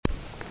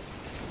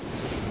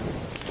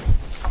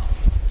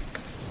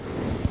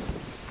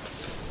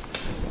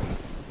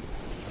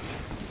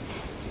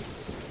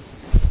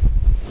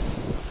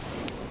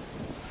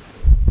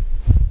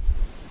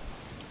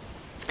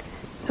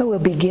So we'll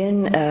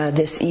begin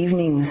this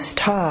evening's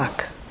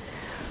talk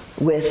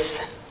with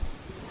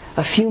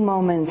a few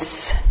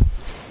moments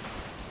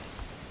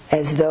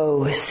as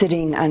though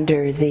sitting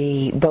under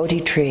the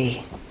Bodhi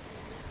tree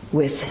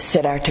with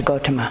Siddhartha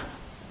Gautama.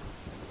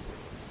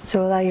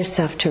 So allow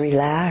yourself to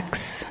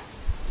relax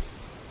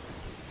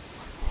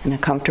in a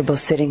comfortable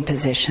sitting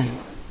position.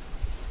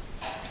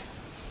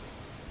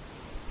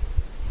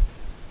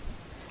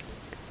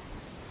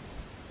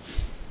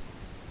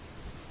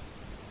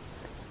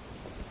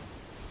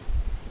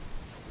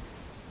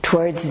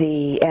 Towards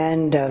the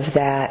end of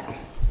that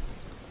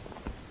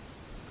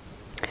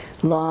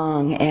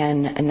long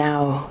and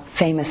now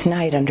famous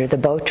night under the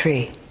bo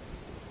tree,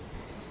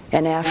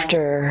 and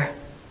after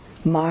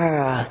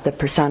Mara, the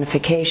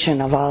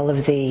personification of all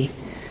of the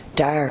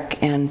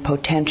dark and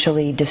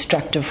potentially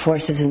destructive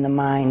forces in the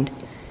mind,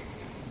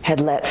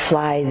 had let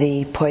fly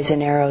the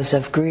poison arrows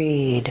of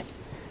greed,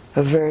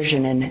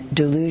 aversion, and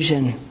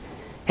delusion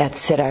at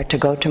Siddhartha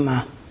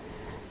Gautama,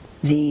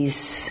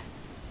 these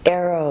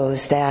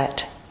arrows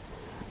that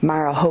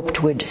Mara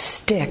hoped would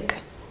stick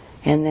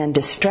and then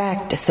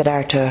distract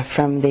Siddhartha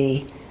from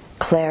the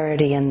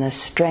clarity and the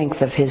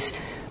strength of his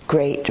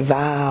great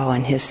vow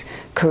and his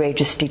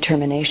courageous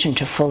determination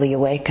to fully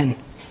awaken.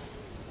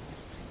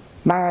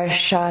 Mara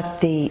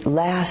shot the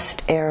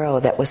last arrow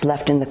that was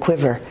left in the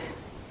quiver,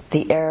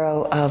 the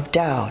arrow of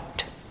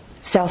doubt,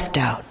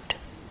 self-doubt,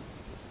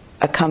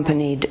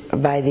 accompanied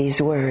by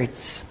these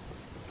words: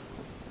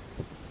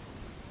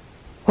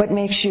 "What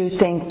makes you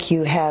think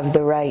you have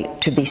the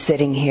right to be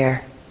sitting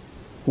here,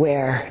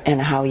 where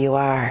and how you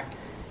are?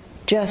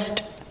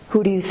 Just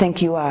who do you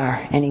think you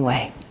are,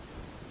 anyway?"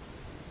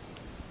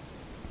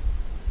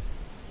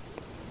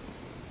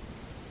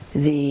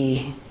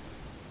 The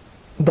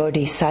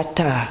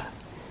Bodhisattva,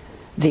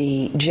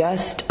 the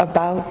just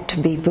about to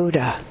be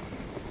Buddha,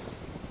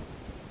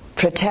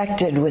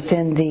 protected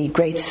within the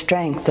great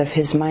strength of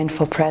his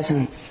mindful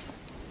presence,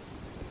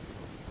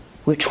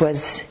 which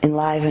was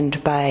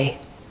enlivened by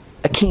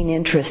a keen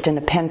interest and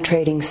a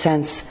penetrating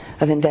sense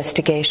of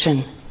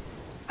investigation,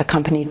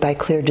 accompanied by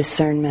clear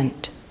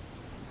discernment.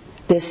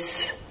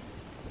 This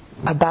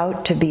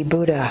about to be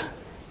Buddha,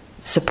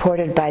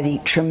 supported by the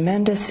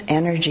tremendous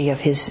energy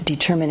of his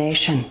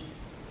determination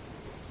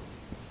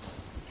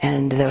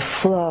and the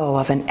flow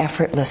of an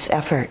effortless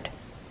effort,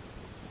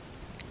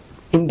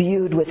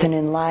 imbued with an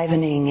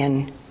enlivening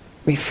and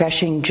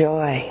refreshing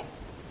joy,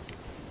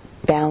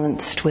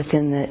 balanced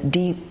within the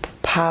deep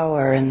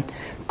power and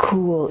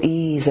cool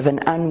ease of an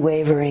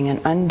unwavering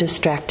and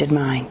undistracted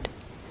mind.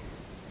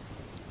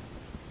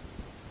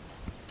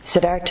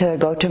 Siddhartha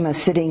Gautama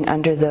sitting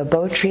under the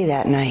bo tree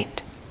that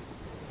night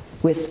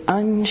with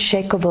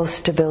unshakable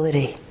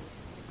stability,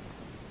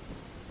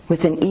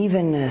 with an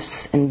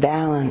evenness and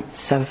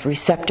balance of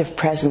receptive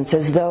presence,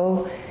 as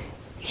though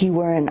he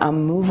were an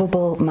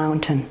unmovable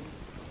mountain.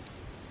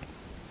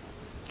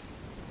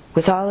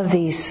 With all of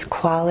these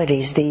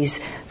qualities, these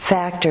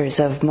factors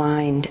of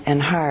mind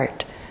and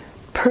heart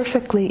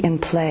perfectly in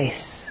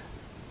place,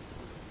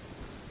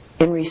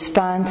 in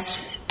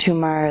response to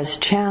Mara's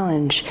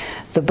challenge,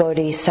 the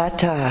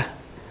Bodhisattva,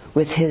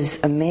 with his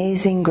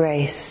amazing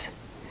grace,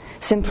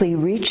 simply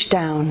reached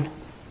down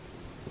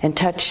and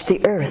touched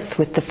the earth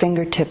with the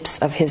fingertips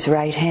of his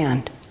right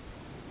hand,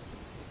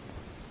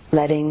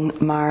 letting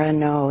Mara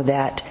know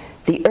that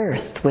the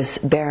earth was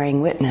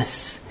bearing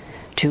witness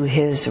to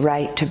his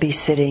right to be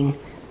sitting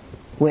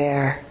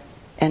where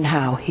and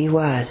how he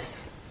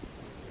was.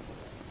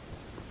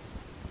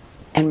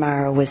 And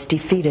Mara was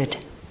defeated,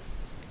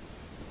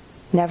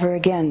 never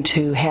again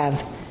to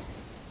have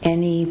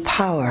any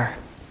power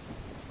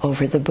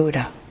over the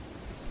Buddha.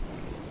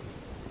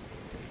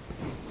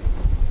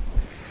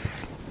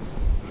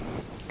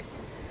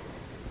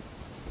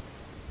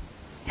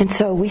 And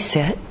so we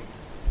sit,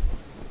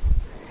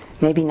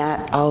 maybe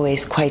not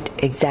always quite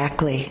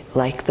exactly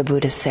like the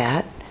Buddha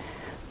sat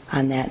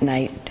on that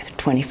night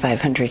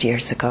 2,500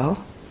 years ago,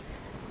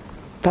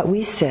 but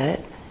we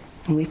sit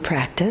and we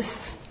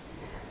practice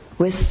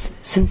with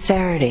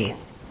sincerity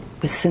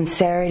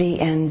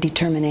and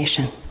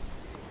determination.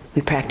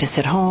 We practice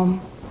at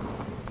home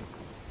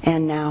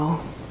and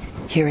now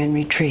here in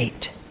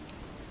retreat,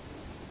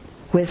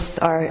 with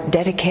our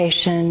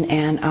dedication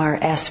and our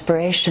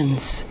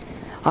aspirations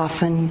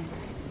often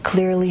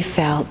clearly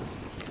felt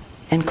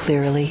and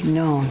clearly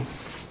known.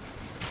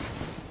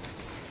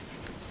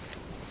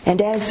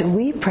 And as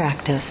we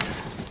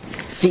practice,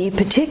 the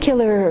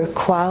particular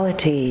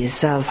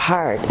qualities of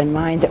heart and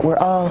mind that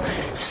were all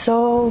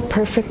so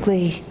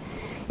perfectly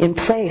in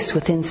place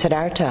within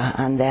Siddhartha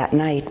on that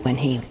night when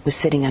he was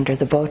sitting under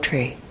the bo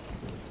tree,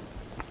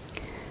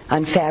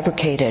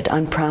 unfabricated,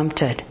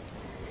 unprompted,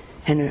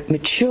 and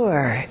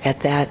mature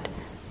at that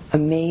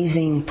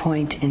amazing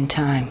point in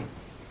time.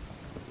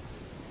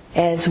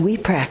 As we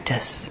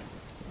practice,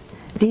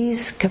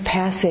 these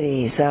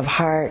capacities of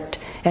heart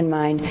and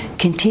mind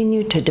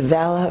continue to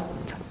develop,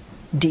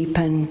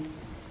 deepen,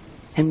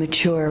 and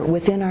mature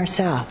within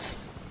ourselves.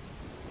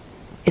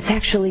 It's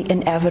actually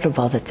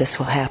inevitable that this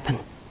will happen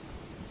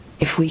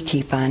if we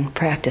keep on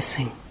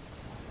practicing.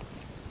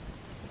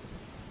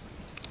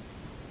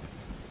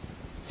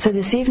 So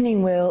this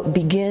evening we'll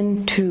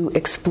begin to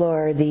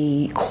explore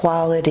the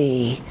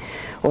quality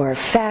or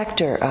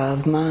factor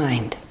of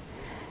mind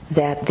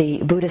that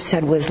the Buddha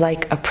said was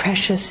like a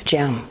precious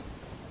gem.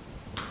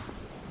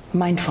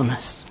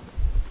 Mindfulness.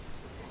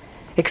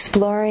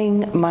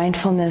 Exploring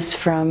mindfulness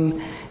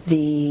from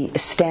the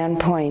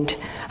standpoint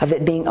of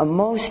it being a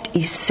most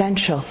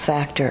essential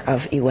factor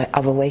of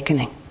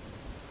awakening.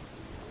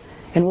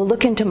 And we'll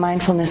look into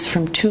mindfulness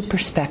from two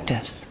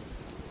perspectives.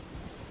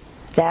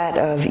 That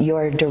of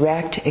your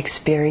direct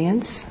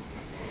experience,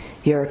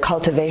 your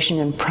cultivation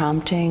and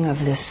prompting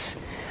of this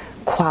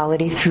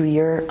quality through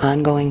your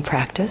ongoing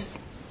practice.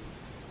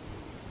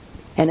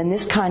 And in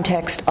this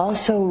context,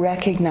 also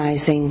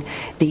recognizing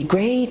the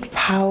great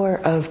power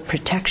of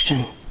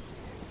protection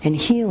and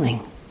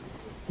healing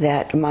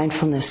that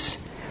mindfulness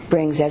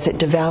brings as it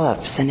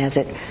develops and as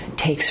it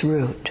takes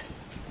root.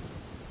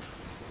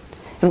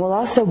 And we'll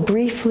also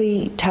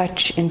briefly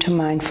touch into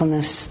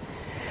mindfulness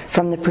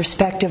from the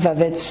perspective of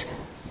its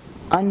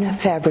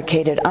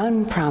unfabricated,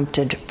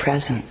 unprompted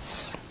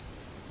presence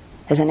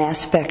as an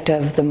aspect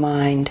of the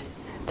mind,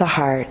 the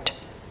heart,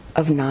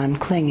 of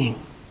non-clinging.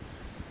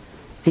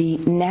 The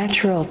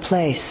natural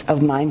place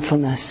of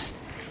mindfulness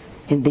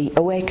in the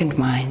awakened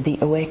mind, the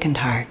awakened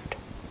heart.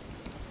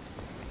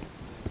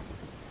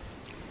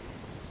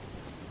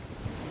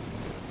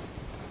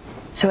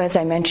 So as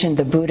I mentioned,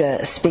 the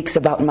Buddha speaks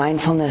about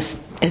mindfulness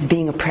as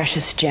being a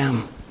precious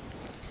gem,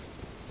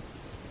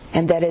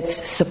 and that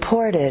it's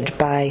supported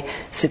by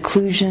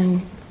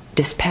seclusion,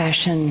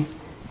 dispassion,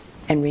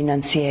 and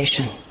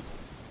renunciation,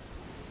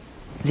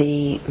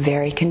 the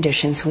very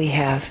conditions we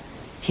have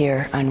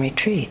here on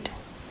retreat.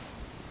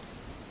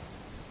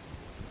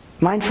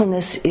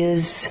 Mindfulness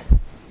is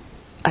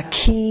a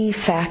key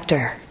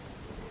factor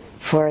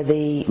for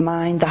the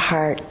mind, the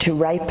heart, to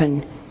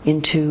ripen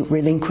into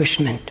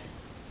relinquishment.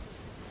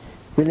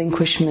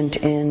 Relinquishment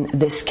in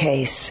this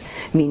case,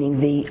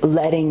 meaning the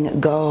letting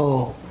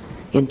go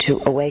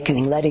into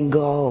awakening, letting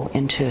go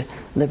into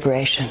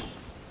liberation.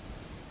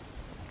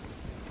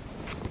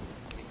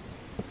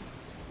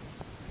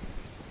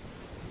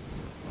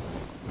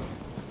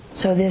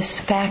 So this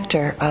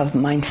factor of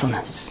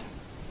mindfulness,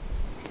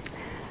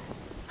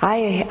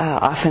 I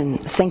often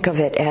think of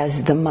it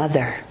as the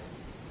mother,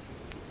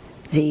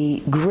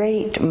 the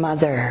great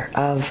mother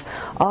of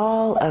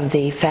all of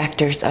the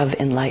factors of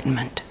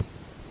enlightenment.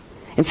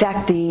 In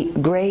fact, the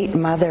great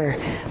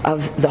mother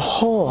of the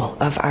whole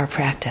of our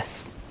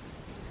practice.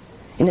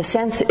 In a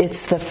sense,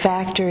 it's the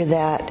factor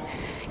that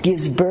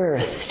gives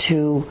birth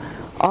to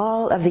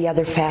all of the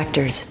other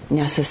factors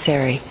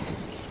necessary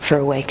for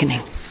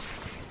awakening.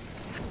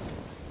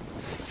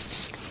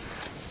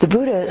 The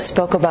Buddha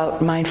spoke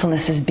about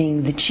mindfulness as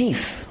being the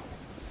chief.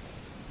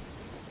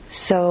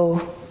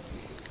 So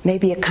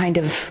maybe a kind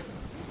of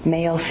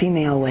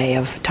male-female way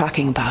of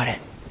talking about it.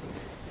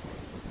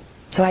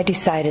 So I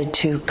decided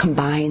to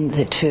combine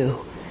the two,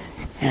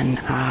 and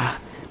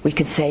we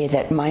could say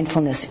that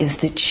mindfulness is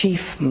the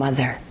chief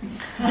mother.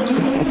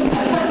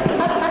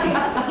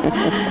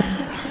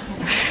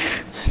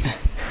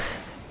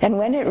 And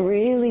when it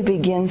really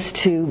begins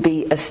to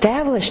be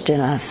established in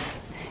us,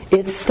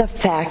 it's the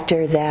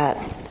factor that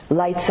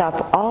lights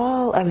up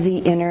all of the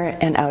inner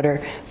and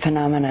outer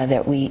phenomena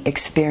that we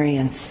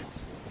experience,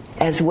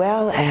 as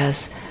well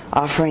as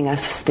offering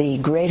us the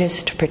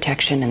greatest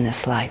protection in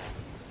this life.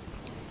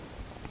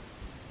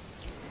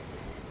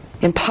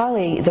 In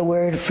Pali, the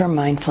word for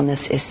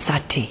mindfulness is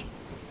sati.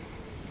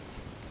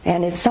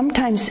 And it's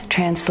sometimes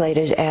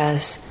translated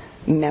as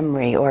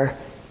memory or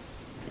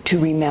to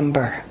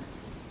remember.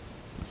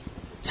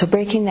 So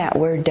breaking that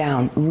word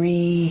down,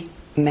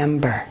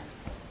 remember,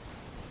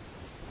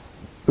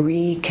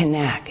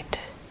 reconnect,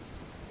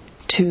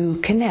 to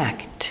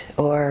connect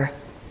or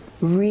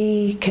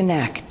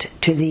reconnect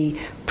to the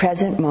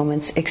present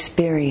moment's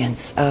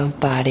experience of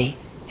body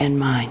and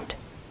mind.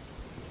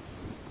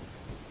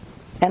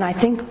 And I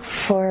think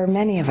for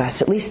many of us,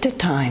 at least at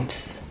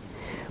times,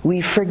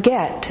 we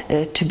forget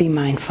to be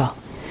mindful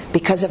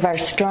because of our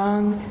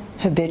strong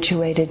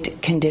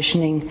habituated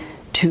conditioning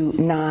to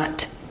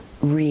not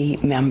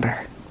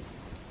remember,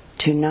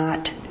 to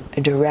not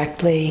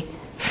directly,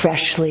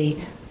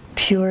 freshly,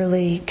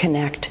 purely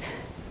connect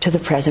to the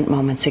present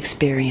moment's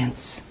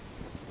experience,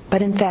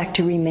 but in fact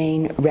to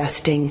remain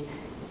resting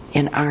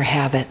in our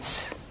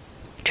habits,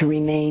 to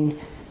remain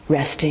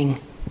resting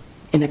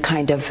in a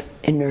kind of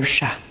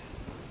inertia.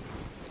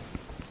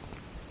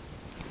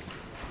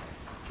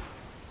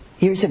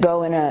 Years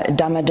ago in a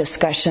Dhamma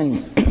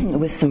discussion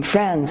with some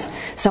friends,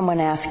 someone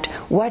asked,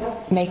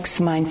 what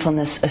makes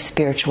mindfulness a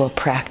spiritual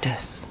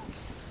practice?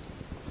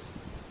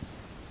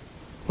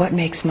 What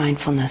makes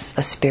mindfulness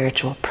a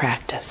spiritual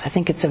practice? I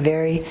think it's a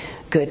very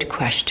good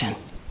question.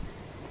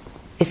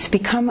 It's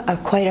become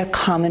quite a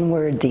common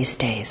word these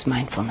days,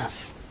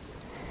 mindfulness.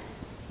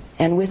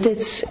 And with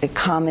its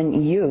common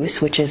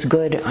use, which is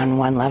good on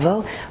one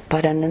level,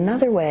 but on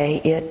another way,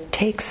 it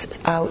takes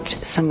out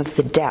some of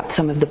the depth,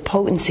 some of the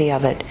potency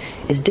of it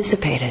is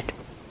dissipated.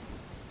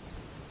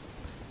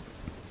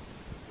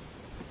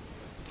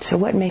 So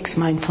what makes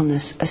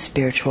mindfulness a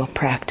spiritual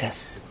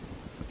practice?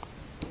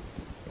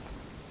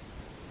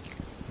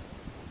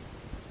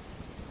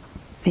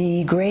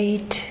 The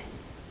great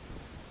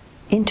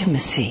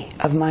intimacy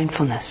of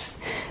mindfulness.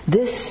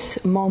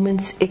 This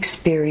moment's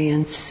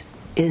experience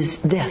is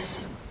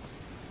this.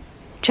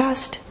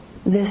 Just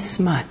this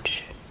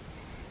much.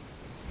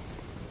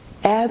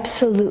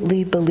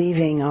 Absolutely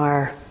believing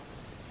our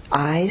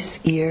eyes,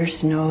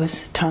 ears,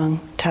 nose, tongue,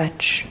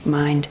 touch,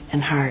 mind,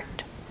 and heart.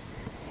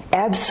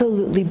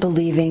 Absolutely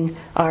believing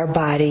our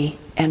body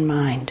and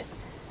mind.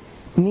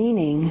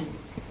 Meaning,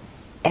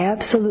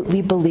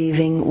 absolutely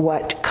believing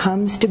what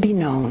comes to be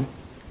known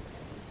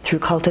through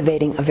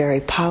cultivating a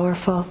very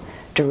powerful,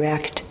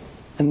 direct,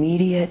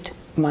 immediate,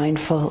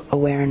 mindful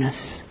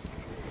awareness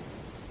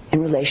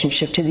in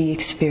relationship to the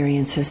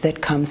experiences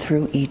that come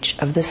through each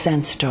of the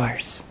sense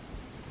doors.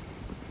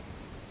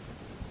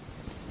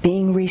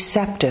 Being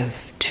receptive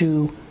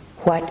to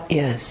what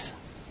is,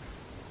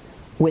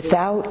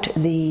 without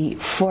the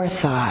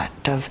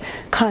forethought of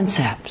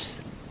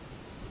concepts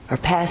or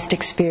past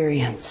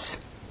experience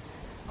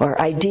or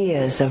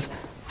ideas of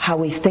how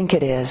we think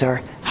it is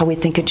or how we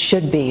think it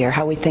should be or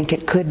how we think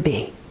it could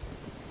be.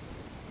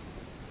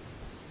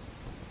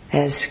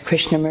 As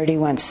Krishnamurti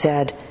once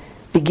said,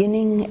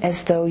 beginning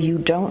as though you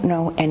don't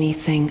know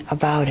anything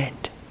about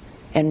it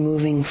and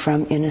moving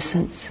from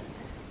innocence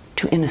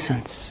to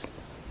innocence.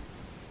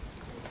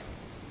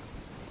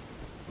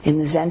 In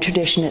the Zen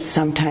tradition, it's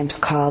sometimes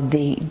called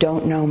the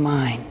don't know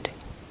mind.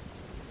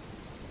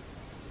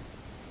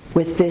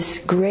 With this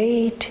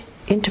great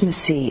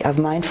intimacy of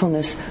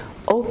mindfulness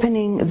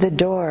opening the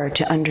door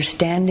to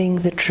understanding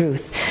the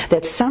truth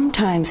that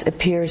sometimes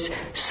appears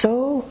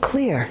so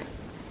clear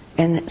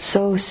and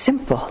so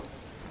simple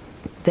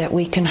that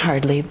we can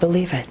hardly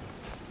believe it.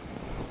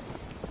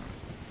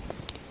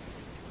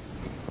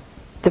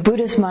 The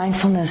Buddha's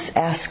mindfulness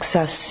asks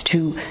us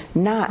to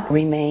not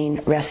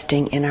remain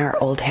resting in our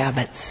old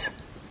habits,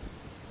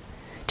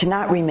 to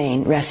not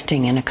remain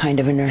resting in a kind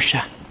of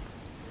inertia,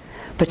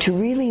 but to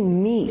really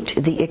meet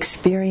the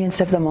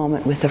experience of the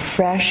moment with a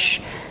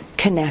fresh,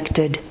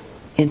 connected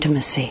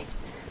intimacy,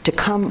 to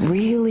come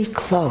really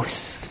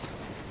close,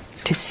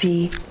 to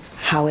see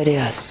how it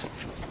is.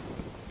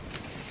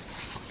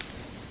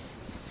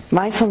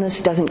 Mindfulness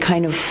doesn't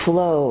kind of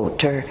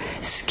float or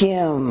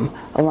skim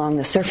along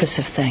the surface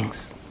of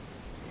things.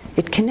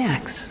 It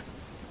connects,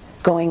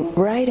 going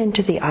right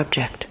into the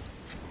object.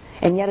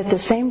 And yet at the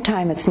same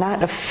time, it's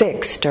not a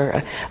fixed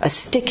or a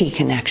sticky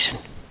connection.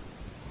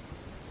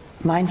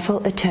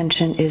 Mindful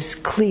attention is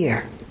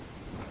clear.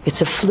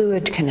 It's a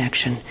fluid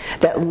connection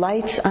that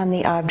lights on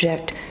the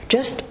object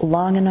just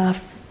long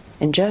enough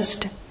and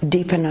just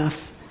deep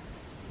enough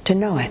to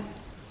know it.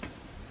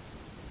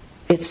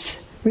 It's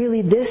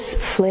really this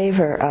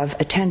flavor of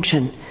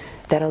attention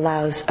that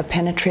allows a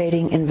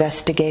penetrating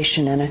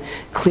investigation and a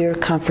clear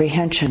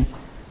comprehension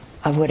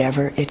of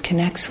whatever it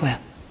connects with.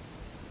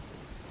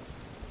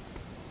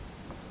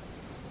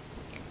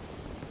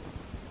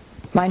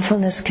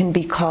 Mindfulness can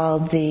be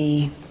called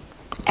the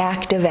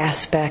active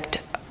aspect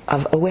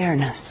of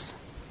awareness.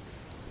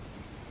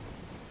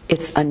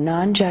 It's a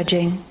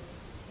non-judging,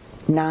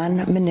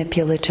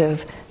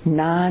 non-manipulative,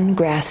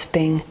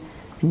 non-grasping,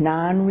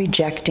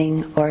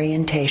 non-rejecting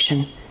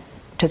orientation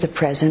to the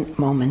present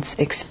moment's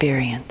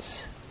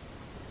experience.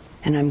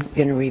 And I'm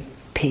going to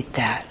repeat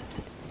that.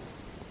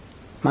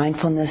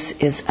 Mindfulness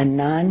is a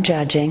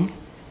non-judging,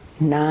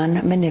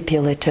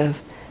 non-manipulative,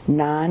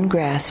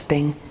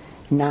 non-grasping,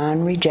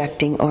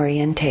 non-rejecting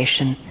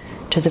orientation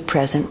to the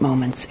present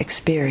moment's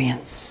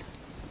experience.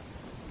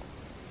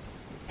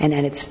 And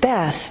at its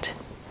best,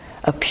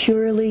 a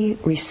purely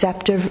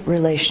receptive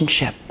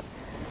relationship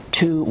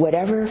to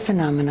whatever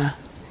phenomena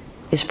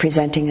is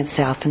presenting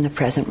itself in the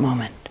present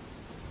moment.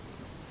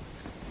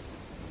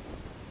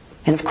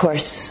 And of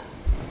course,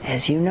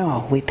 as you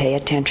know, we pay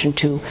attention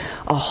to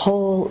a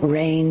whole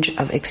range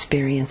of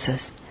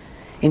experiences,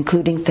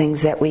 including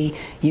things that we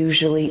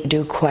usually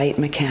do quite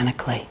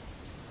mechanically.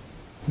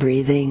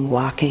 Breathing,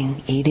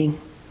 walking, eating.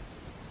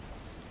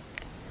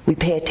 We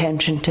pay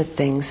attention to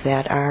things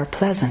that are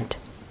pleasant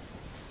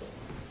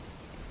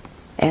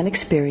and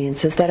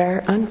experiences that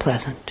are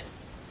unpleasant.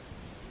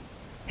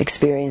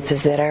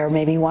 Experiences that are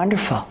maybe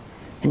wonderful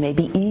and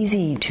maybe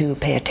easy to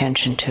pay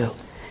attention to,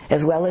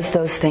 as well as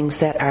those things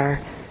that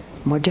are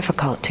more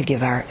difficult to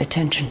give our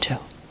attention to.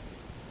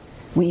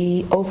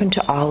 We open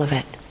to all of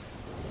it.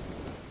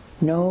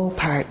 No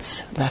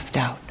parts left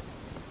out.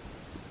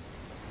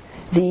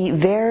 The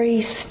very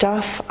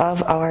stuff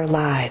of our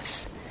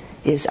lives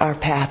is our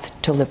path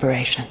to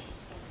liberation.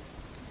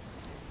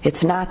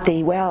 It's not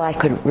the, well, I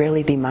could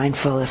really be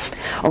mindful if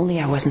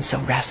only I wasn't so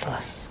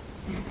restless.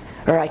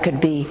 Or I could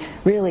be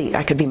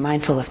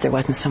mindful if there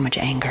wasn't so much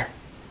anger.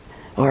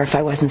 Or if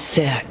I wasn't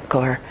sick.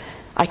 Or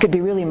I could be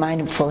really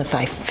mindful if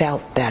I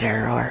felt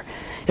better. Or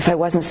if I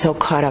wasn't so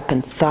caught up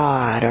in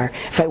thought. Or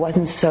if I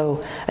wasn't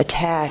so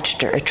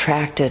attached or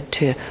attracted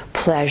to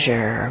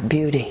pleasure or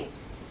beauty.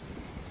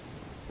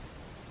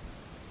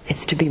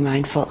 It's to be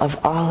mindful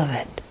of all of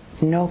it.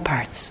 No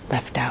parts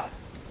left out.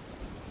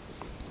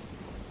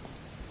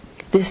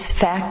 This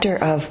factor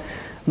of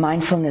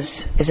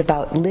mindfulness is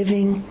about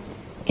living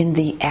in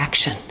the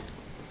action.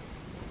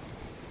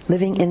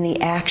 Living in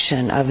the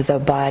action of the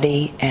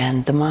body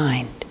and the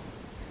mind.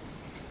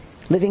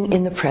 Living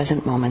in the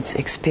present moment's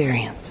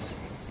experience.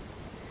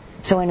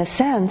 So in a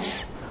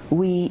sense,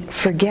 we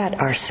forget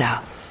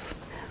ourself.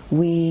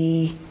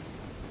 We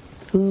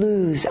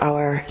lose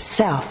our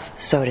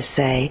self, so to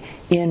say,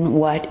 in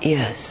what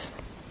is.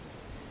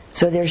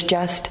 So there's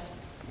just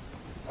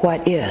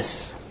what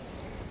is,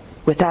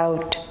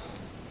 without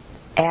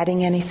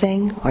adding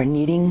anything or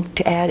needing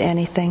to add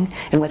anything,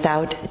 and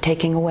without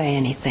taking away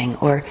anything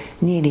or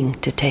needing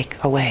to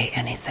take away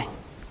anything.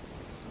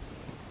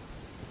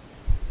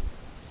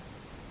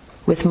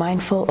 With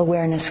mindful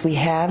awareness, we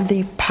have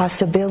the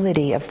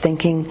possibility of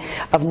thinking,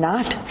 of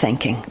not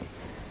thinking,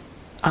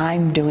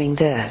 I'm doing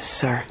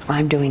this or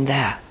I'm doing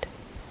that.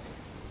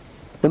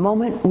 The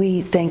moment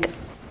we think,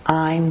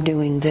 I'm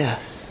doing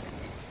this,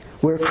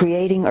 we're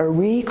creating or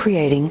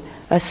recreating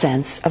a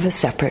sense of a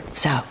separate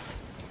self.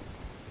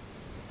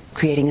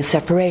 Creating a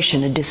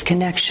separation, a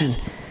disconnection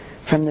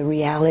from the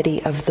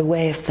reality of the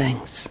way of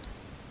things.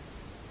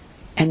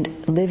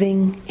 And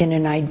living in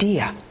an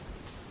idea.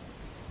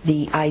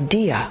 The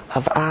idea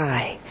of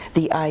I,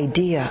 the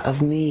idea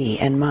of me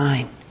and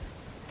mine,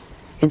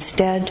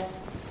 instead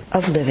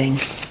of living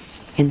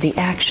in the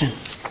action.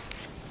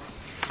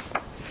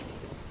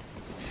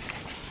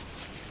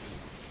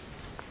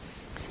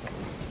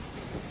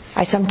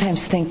 I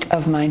sometimes think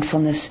of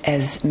mindfulness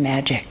as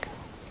magic.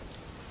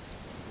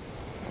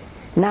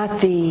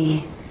 Not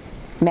the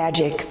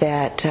magic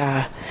that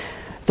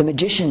the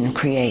magician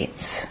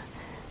creates,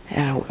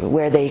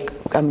 where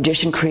a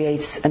magician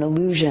creates an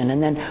illusion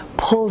and then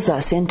pulls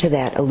us into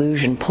that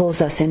illusion,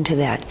 pulls us into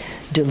that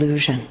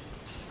delusion.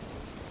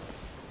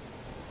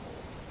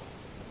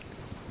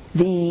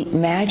 The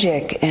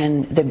magic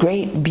and the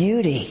great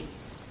beauty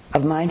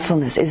of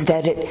mindfulness is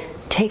that it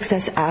takes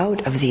us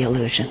out of the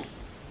illusion,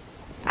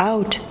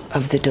 out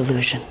of the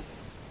delusion,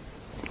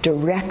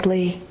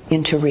 directly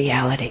into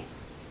reality.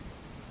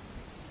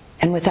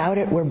 And without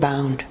it, we're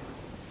bound.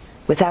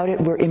 Without it,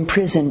 we're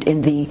imprisoned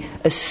in the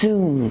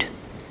assumed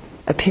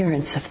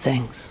appearance of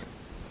things.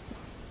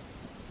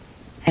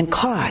 And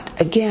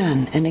caught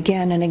again and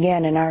again and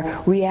again in our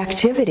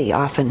reactivity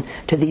often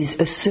to these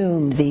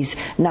assumed, these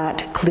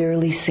not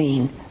clearly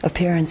seen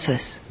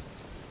appearances.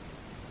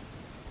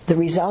 The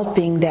result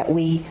being that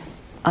we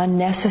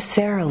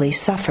unnecessarily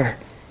suffer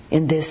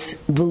in this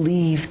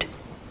believed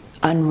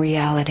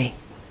unreality.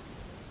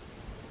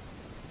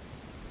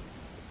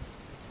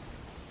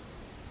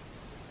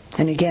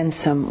 And again,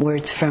 some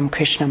words from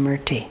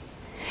Krishnamurti.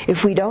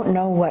 If we don't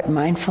know what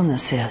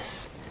mindfulness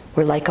is,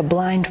 we're like a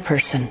blind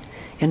person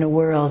in a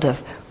world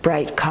of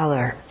bright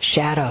color,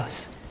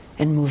 shadows,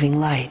 and moving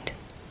light.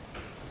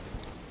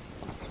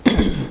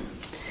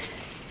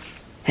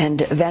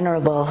 And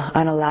Venerable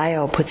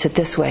Analayo puts it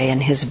this way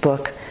in his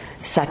book,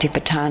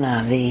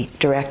 Satipatthana, the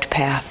direct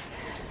path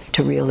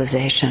to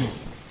realization.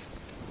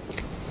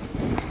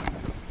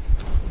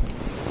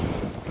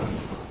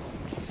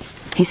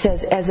 He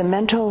says, as a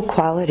mental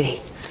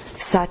quality,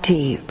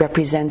 sati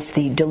represents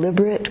the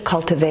deliberate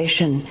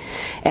cultivation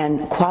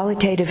and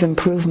qualitative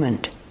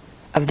improvement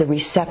of the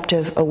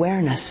receptive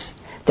awareness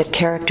that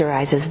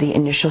characterizes the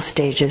initial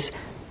stages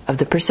of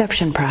the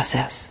perception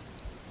process.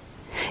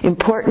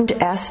 Important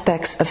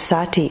aspects of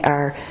sati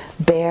are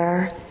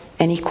bare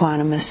and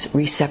equanimous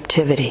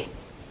receptivity,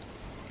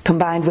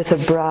 combined with a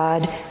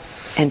broad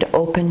and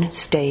open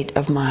state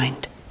of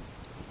mind.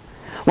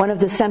 One of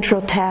the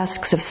central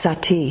tasks of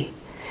sati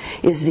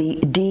is the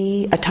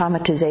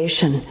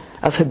de-automatization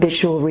of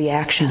habitual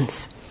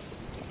reactions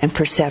and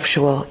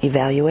perceptual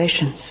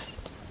evaluations.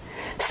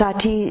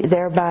 Sati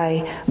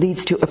thereby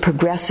leads to a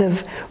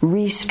progressive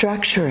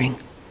restructuring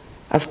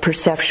of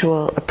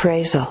perceptual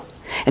appraisal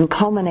and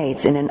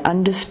culminates in an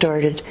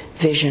undistorted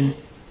vision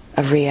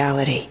of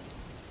reality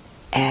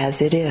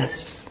as it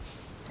is.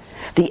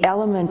 The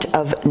element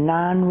of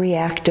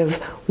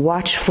non-reactive,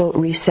 watchful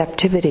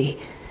receptivity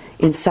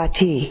in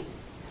sati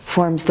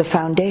forms the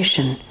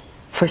foundation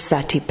for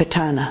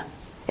satipatthana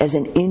as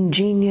an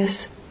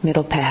ingenious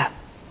middle path,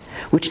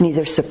 which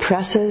neither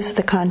suppresses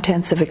the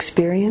contents of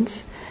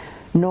experience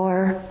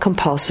nor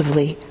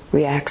compulsively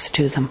reacts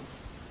to them.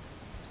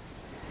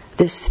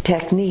 This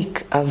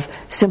technique of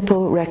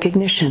simple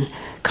recognition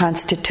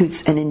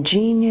constitutes an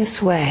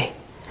ingenious way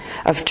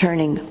of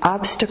turning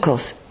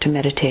obstacles to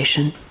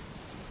meditation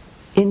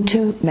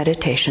into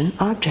meditation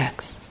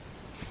objects.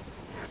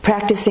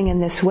 Practicing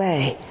in this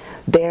way,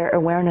 bare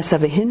awareness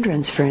of a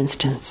hindrance, for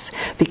instance,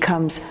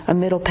 becomes a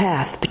middle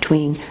path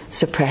between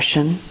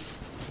suppression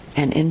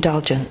and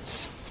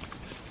indulgence.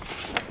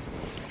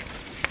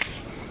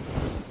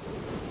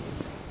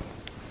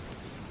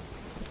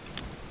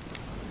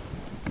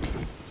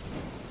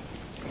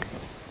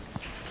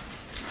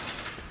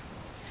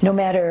 No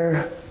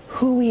matter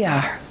who we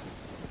are,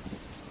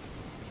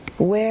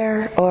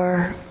 where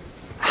or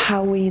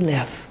how we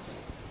live,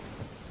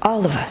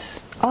 all of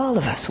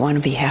us want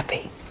to be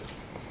happy.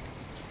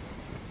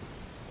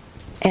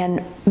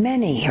 And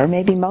many, or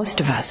maybe most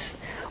of us,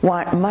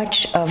 want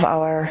much of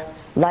our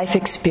life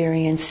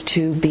experience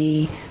to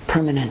be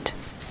permanent,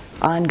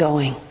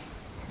 ongoing,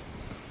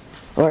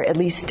 or at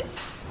least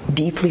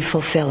deeply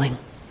fulfilling.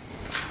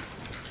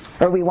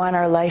 Or we want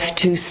our life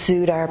to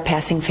suit our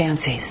passing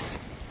fancies,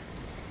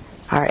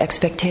 our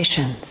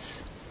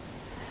expectations,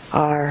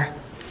 our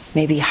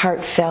maybe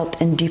heartfelt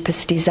and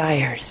deepest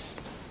desires.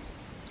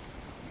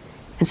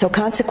 And so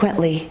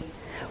consequently,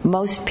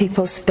 most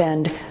people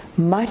spend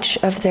much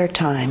of their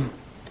time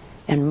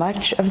and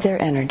much of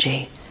their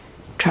energy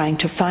trying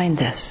to find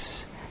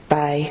this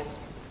by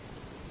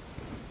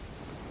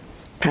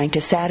trying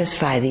to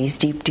satisfy these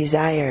deep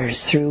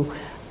desires through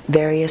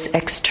various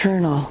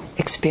external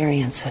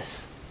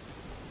experiences,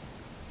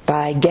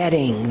 by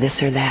getting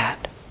this or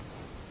that,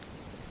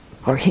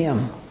 or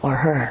him or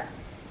her,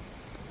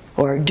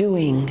 or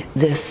doing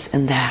this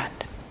and that,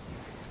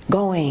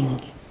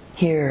 going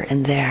here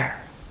and there.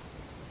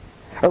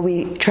 Or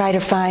we try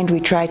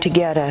to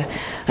get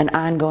an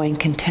ongoing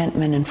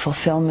contentment and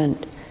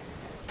fulfillment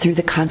through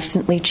the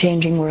constantly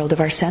changing world of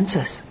our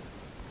senses,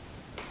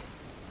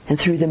 and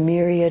through the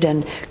myriad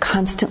and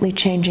constantly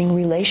changing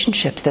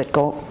relationships that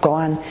go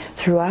on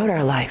throughout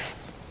our life.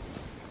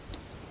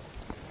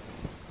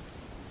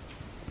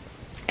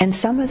 And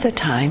some of the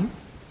time,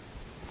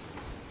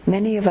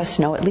 many of us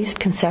know, at least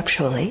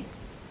conceptually,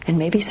 and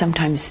maybe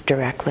sometimes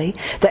directly,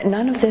 that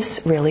none of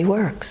this really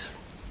works.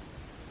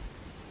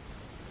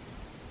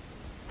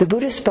 The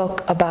Buddha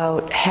spoke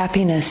about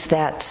happiness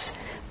that's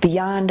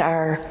beyond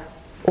our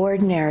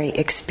ordinary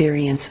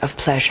experience of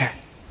pleasure.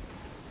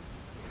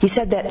 He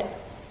said that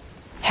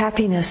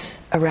happiness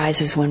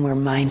arises when we're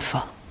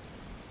mindful.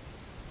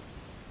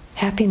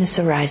 Happiness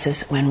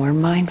arises when we're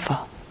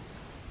mindful.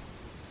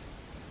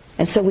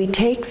 And so we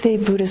take the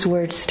Buddha's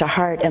words to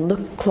heart and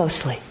look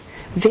closely,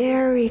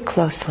 very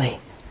closely,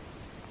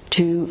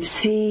 to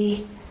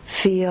see,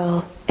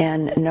 feel,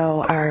 and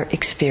know our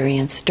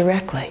experience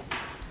directly.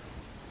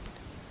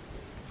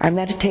 Our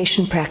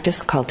meditation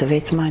practice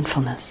cultivates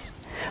mindfulness.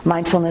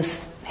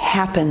 Mindfulness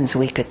happens,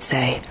 we could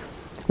say,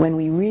 when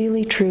we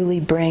really truly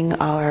bring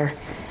our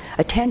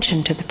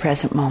attention to the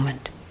present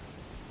moment.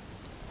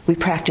 We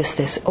practice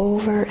this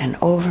over and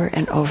over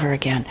and over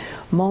again,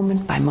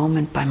 moment by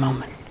moment by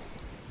moment.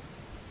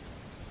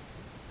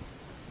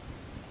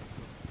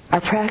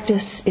 Our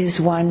practice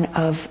is one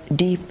of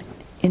deep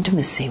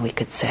intimacy, we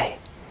could say.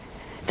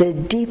 The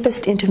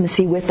deepest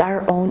intimacy with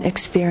our own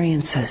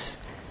experiences,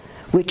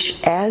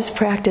 which as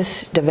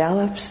practice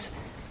develops,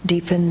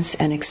 deepens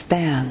and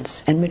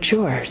expands and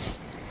matures,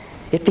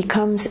 it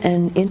becomes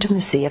an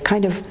intimacy, a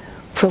kind of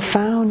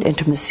profound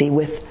intimacy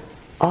with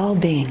all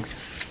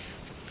beings,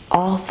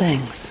 all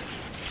things.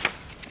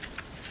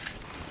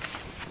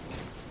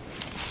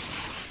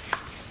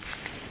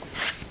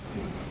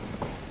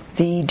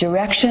 The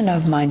direction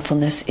of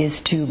mindfulness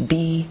is to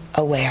be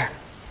aware.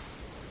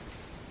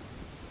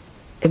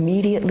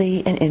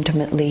 Immediately and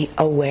intimately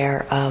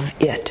aware of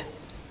it,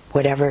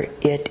 whatever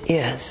it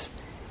is,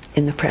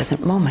 in the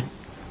present moment.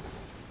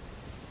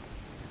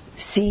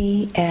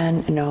 See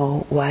and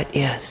know what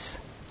is,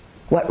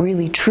 what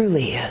really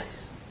truly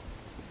is.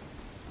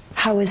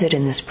 How is it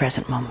in this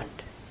present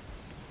moment?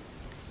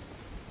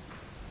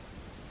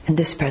 In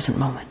this present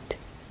moment.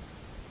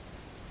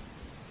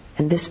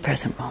 In this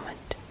present moment.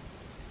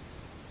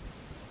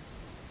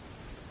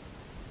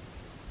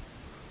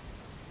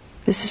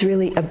 This is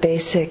really a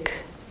basic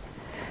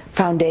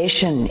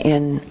foundation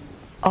in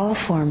all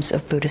forms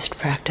of Buddhist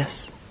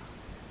practice.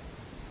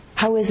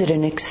 How is it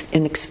in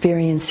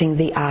experiencing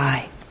the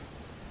eye,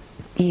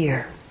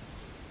 ear,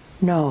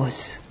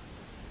 nose,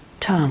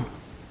 tongue,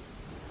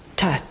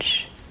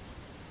 touch?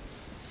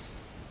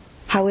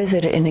 How is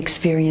it in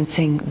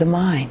experiencing the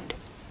mind?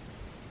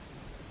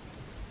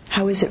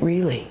 How is it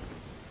really?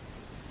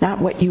 Not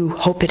what you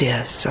hope it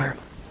is, or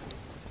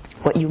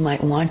what you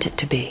might want it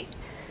to be,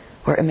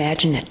 or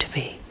imagine it to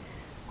be,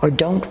 or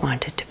don't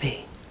want it to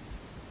be.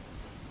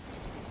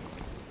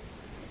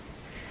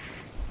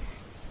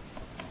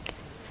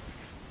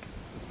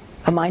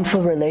 A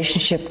mindful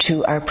relationship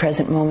to our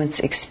present moment's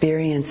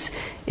experience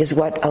is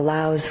what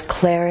allows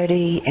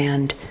clarity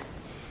and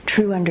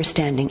true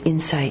understanding,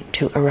 insight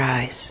to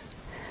arise,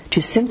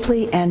 to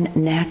simply and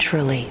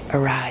naturally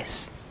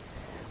arise,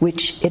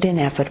 which it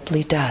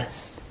inevitably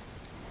does.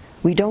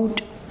 We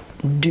don't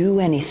do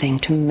anything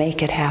to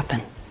make it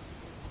happen.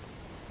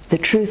 The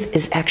truth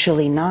is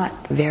actually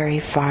not very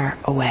far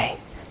away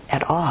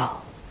at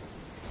all.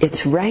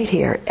 It's right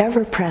here,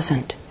 ever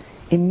present,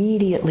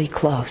 immediately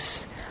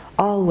close,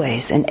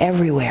 always and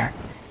everywhere,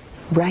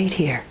 right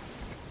here,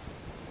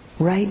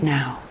 right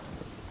now.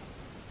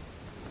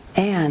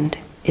 And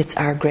it's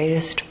our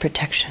greatest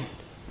protection.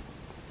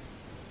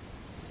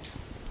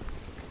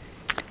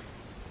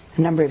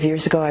 A number of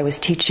years ago, I was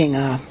teaching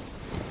a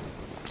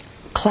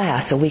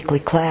weekly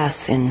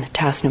class in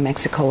Taos, New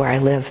Mexico, where I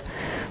live,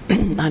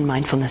 on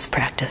mindfulness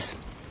practice.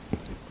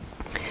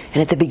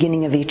 And at the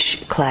beginning of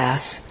each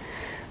class,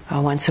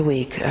 once a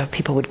week,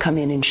 people would come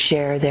in and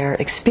share their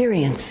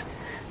experience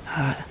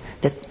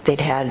that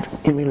they'd had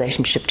in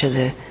relationship to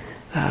the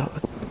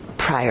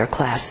prior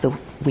class the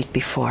week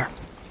before.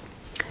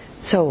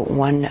 So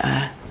one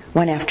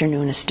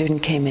afternoon, a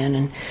student came in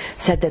and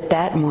said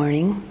that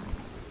morning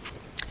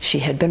she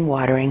had been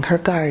watering her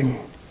garden.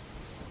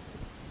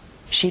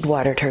 She'd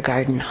watered her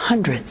garden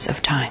hundreds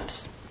of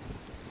times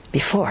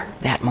before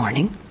that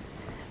morning.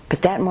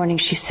 But that morning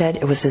she said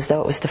it was as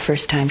though it was the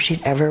first time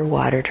she'd ever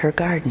watered her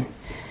garden.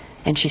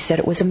 And she said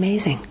it was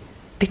amazing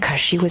because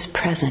she was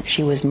present.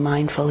 She was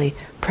mindfully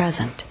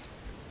present,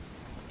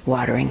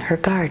 watering her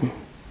garden.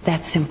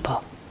 That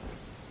simple.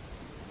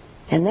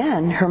 And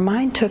then her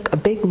mind took a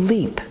big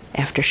leap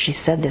after she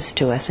said this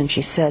to us, and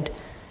she said,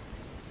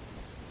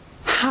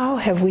 how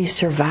have we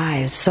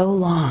survived so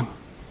long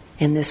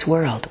in this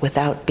world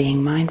without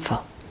being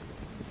mindful?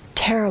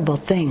 Terrible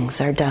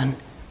things are done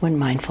when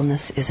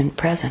mindfulness isn't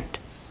present.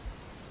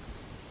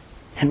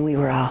 And we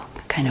were all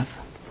kind of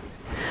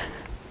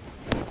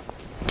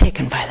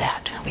taken by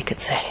that, we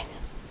could say.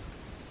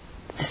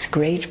 This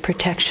great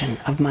protection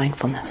of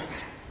mindfulness.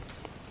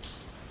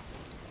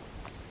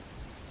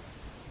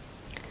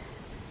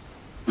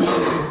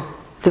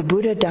 The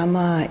Buddha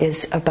Dhamma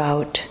is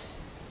about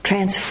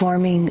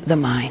transforming the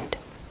mind,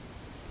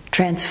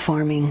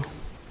 transforming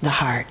the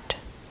heart.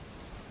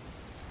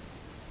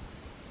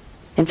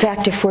 In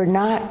fact, if we're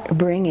not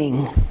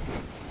bringing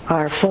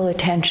our full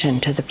attention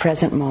to the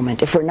present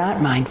moment, if we're not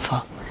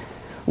mindful,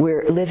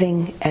 we're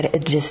living at a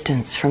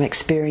distance from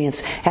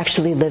experience,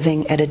 actually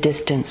living at a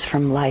distance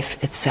from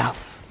life itself,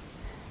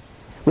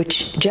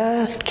 which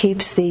just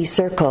keeps the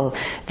circle,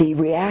 the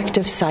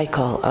reactive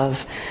cycle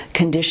of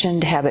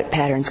conditioned habit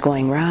patterns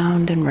going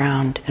round and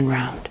round and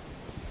round.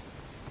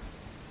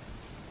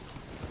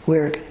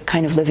 We're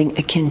kind of living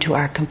akin to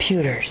our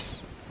computers.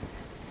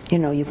 You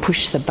know, you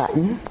push the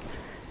button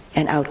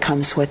and out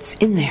comes what's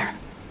in there.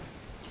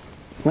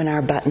 When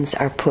our buttons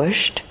are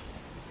pushed,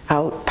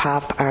 out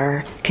pop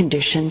our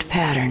conditioned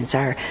patterns,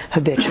 our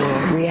habitual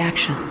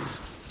reactions.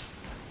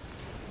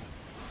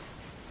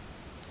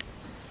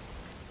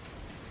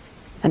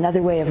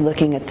 Another way of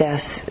looking at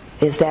this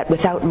is that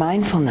without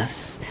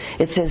mindfulness,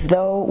 it's as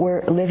though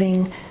we're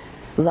living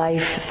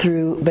life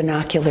through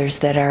binoculars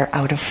that are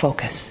out of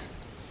focus.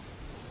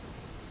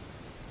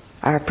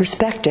 Our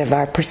perspective,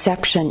 our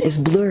perception is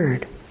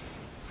blurred.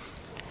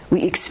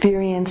 We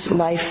experience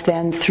life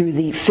then through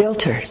the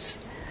filters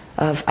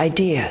of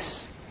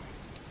ideas,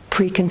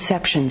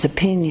 preconceptions,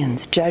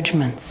 opinions,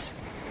 judgments,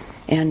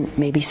 and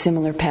maybe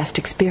similar past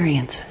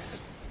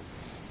experiences.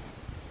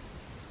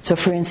 So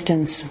for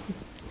instance,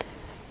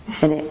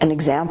 an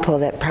example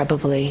that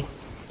probably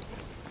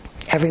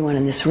everyone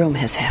in this room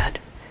has had.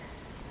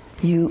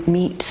 You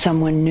meet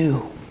someone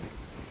new,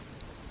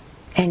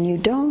 and you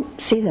don't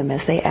see them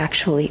as they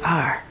actually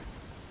are.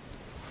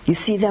 You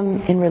see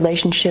them in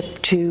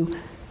relationship to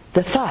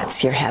the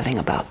thoughts you're having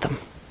about them,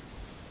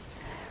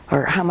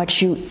 or how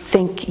much you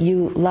think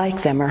you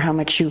like them, or how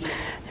much you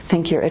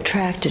think you're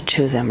attracted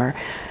to them, or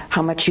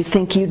how much you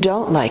think you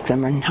don't like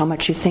them, and how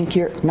much you think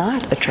you're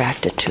not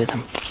attracted to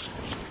them.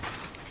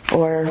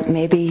 Or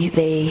maybe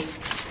they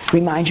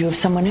remind you of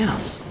someone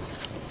else.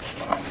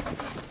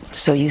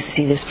 So you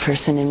see this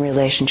person in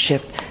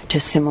relationship to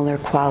similar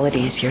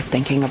qualities you're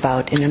thinking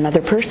about in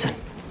another person.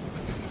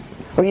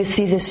 Or you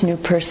see this new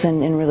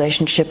person in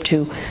relationship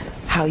to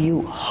how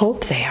you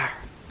hope they are,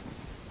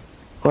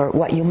 or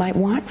what you might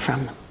want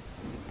from them,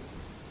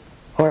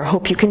 or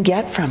hope you can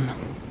get from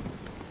them,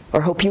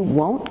 or hope you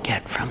won't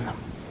get from them.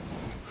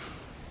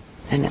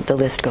 And the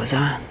list goes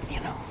on, you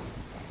know.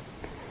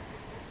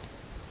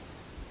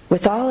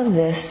 With all of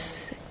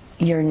this,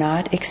 you're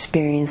not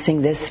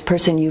experiencing this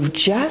person you've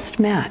just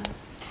met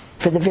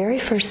for the very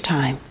first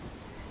time,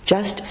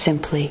 just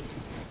simply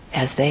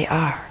as they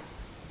are.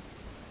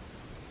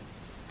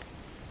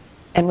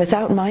 And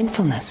without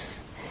mindfulness,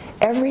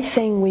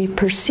 everything we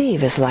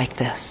perceive is like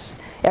this.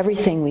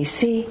 Everything we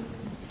see,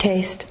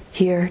 taste,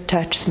 hear,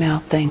 touch,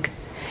 smell, think,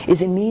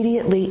 is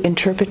immediately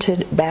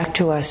interpreted back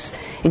to us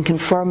in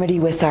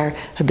conformity with our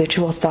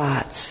habitual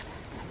thoughts,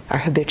 our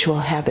habitual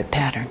habit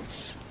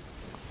patterns.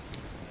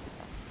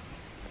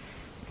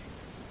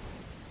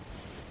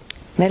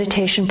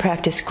 Meditation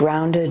practice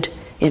grounded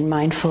in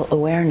mindful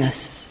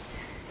awareness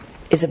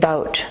is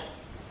about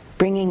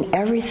bringing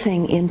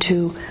everything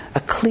into a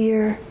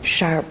clear,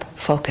 sharp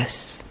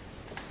focus,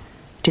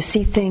 to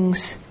see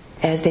things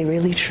as they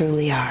really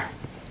truly are,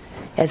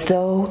 as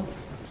though,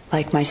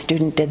 like my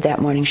student did that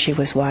morning, she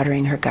was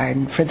watering her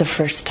garden for the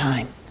first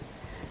time,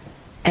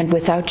 and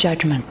without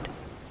judgment,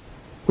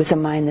 with a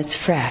mind that's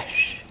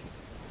fresh,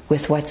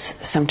 with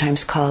what's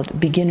sometimes called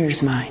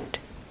beginner's mind.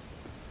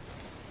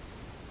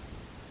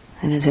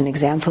 And as an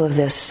example of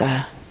this,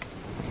 a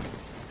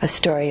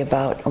story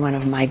about one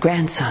of my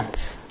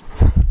grandsons.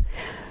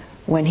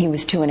 When he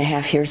was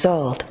 2.5 years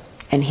old,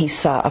 and he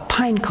saw a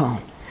pine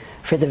cone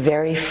for the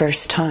very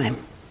first time.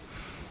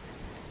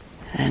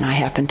 And I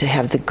happened to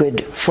have the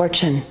good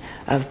fortune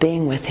of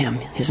being with him.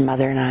 His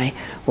mother and I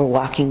were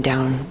walking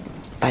down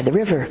by the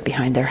river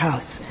behind their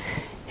house,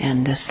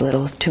 and this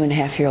little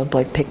 2.5-year-old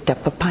boy picked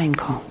up a pine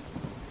cone.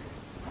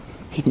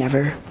 He'd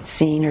never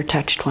seen or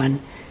touched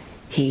one.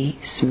 He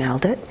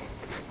smelled it.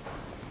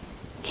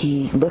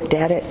 He looked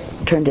at it,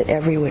 turned it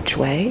every which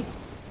way.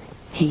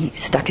 He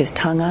stuck his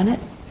tongue on it,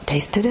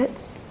 tasted it.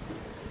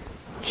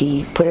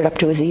 He put it up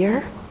to his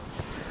ear.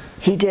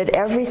 He did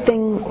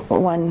everything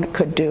one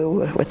could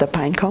do with a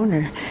pine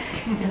cone,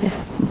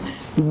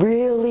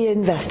 really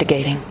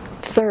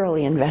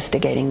thoroughly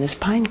investigating this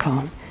pine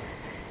cone.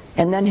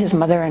 And then his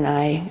mother and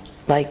I,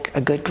 like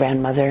a good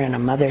grandmother and a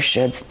mother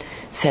should,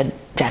 said,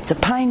 "That's a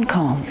pine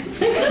cone."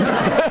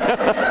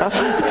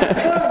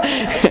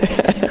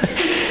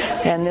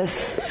 And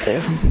this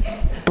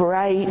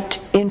bright,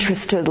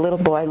 interested little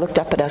boy looked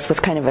up at us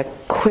with kind of a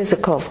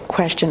quizzical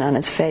question on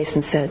his face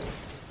and said,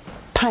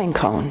 "Pine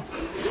cone,"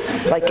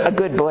 like a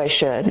good boy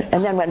should.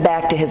 And then went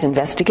back to his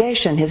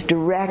investigation, his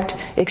direct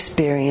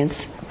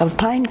experience of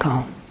pine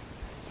cone,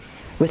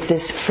 with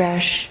this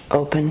fresh,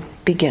 open,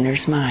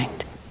 beginner's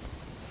mind.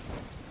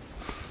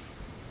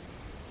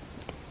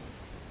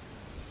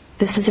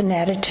 This is an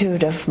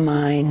attitude of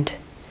mind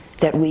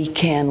that we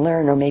can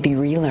learn or maybe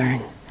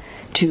relearn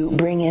to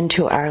bring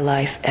into our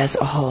life as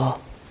a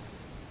whole,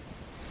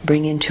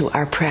 bring into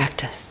our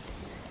practice.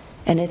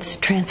 And it's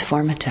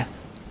transformative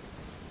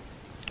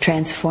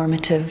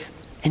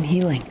and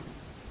healing.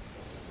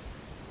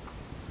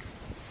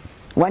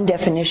 One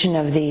definition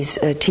of these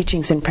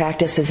teachings and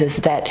practices is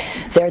that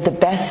they're the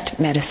best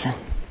medicine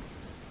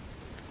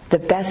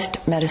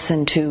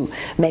to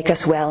make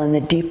us well in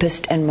the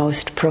deepest and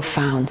most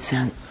profound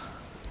sense.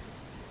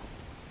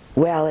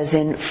 Well as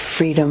in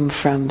freedom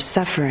from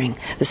suffering,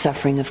 the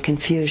suffering of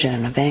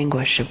confusion, of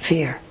anguish, of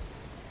fear.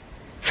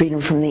 Freedom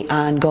from the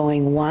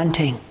ongoing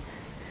wanting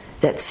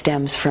that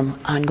stems from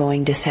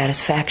ongoing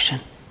dissatisfaction.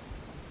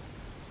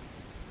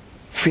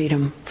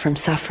 Freedom from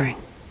suffering.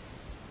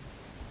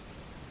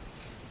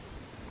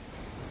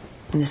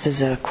 And this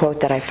is a quote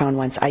that I found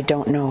once. I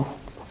don't know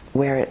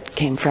where it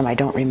came from. I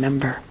don't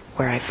remember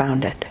where I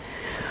found it.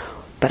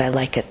 But I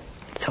like it.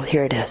 So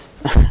here it is.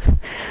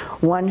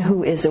 One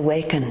who is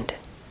awakened,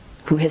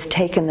 who has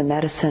taken the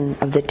medicine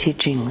of the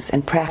teachings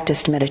and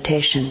practiced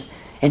meditation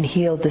and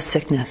healed the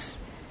sickness,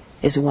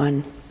 is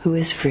one who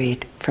is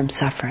freed from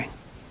suffering.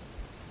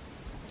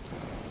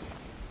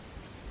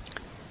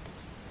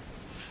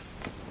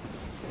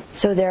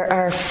 So there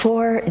are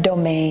 4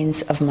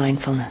 domains of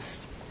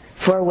mindfulness,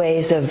 4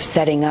 ways of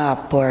setting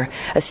up or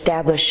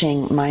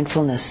establishing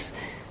mindfulness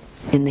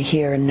in the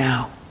here and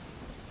now.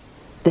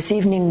 This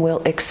evening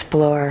we'll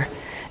explore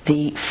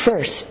the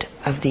first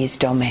of these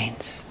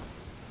domains,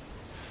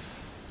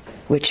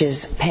 which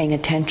is paying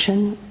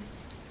attention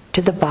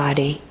to the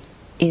body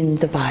in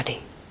the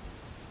body.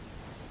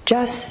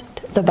 Just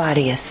the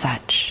body as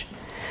such,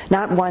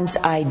 not one's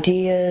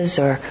ideas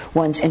or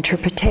one's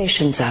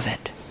interpretations of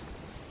it.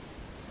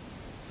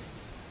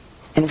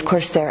 And of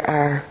course there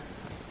are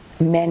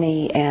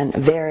many and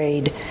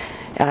varied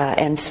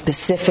and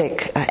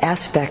specific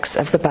aspects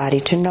of the body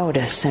to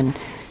notice and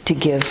to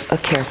give a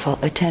careful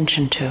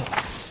attention to.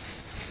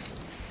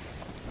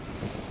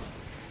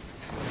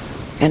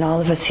 And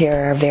all of us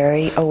here are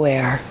very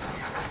aware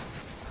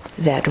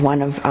that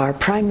one of our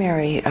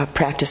primary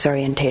practice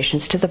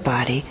orientations to the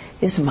body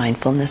is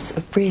mindfulness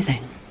of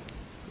breathing.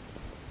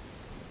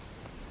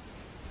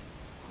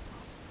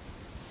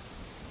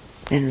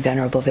 And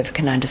Venerable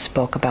Vivekananda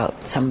spoke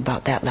about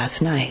that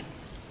last night.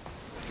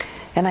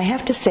 And I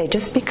have to say,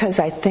 just because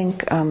I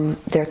think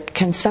there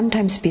can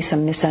sometimes be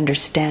some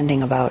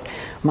misunderstanding about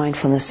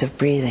mindfulness of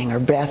breathing or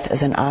breath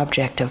as an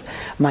object of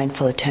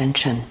mindful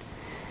attention,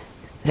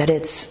 that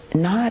it's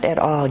not at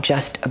all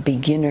just a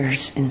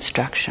beginner's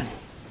instruction.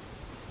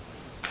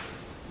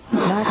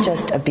 Not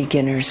just a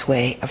beginner's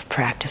way of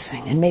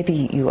practicing. And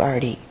maybe you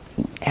already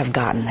have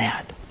gotten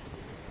that.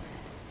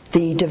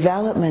 The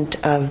development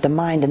of the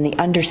mind and the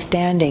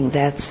understanding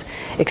that's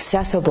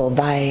accessible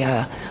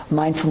by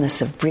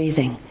mindfulness of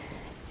breathing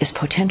is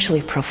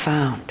potentially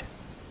profound.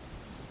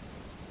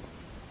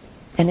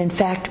 And in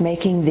fact,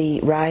 making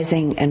the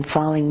rising and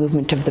falling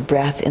movement of the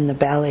breath in the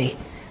belly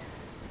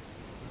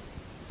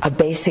a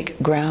basic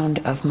ground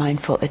of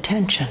mindful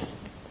attention.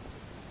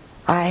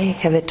 I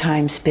have at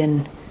times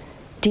been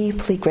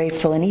deeply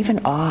grateful and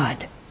even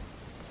awed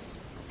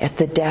at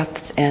the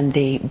depth and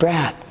the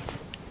breadth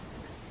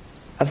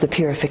of the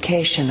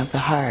purification of the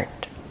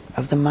heart,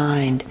 of the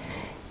mind,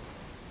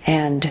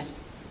 and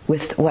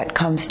with what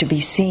comes to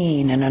be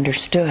seen and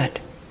understood,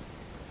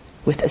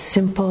 with a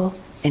simple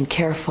and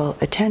careful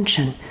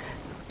attention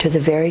to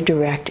the very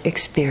direct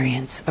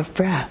experience of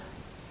breath.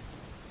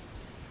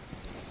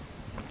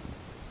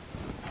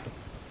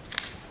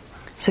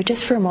 So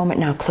just for a moment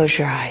now, close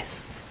your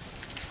eyes.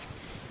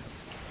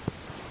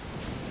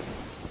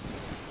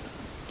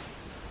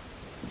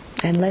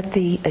 And let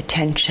the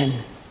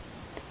attention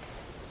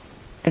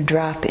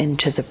drop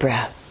into the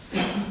breath.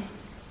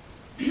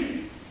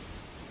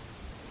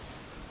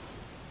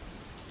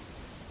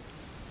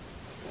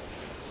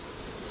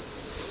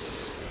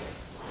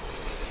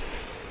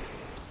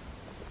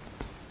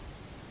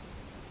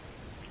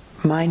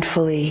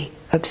 Mindfully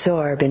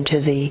absorb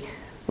into the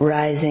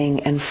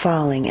rising and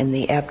falling in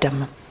the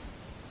abdomen.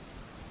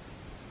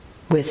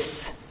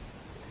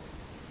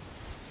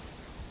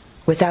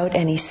 without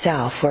any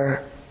self,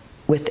 or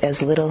with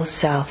as little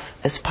self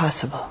as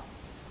possible.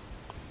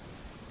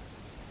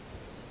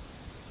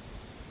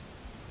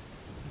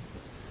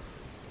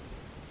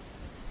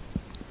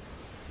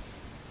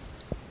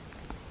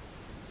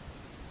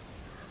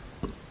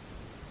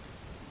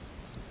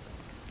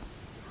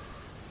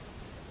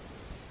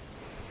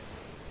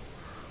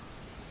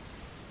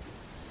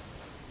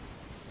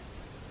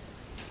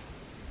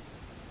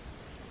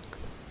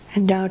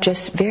 And now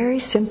just very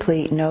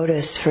simply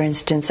notice, for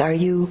instance, are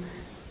you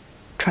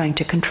trying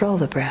to control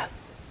the breath?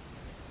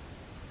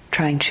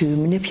 Trying to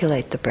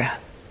manipulate the breath?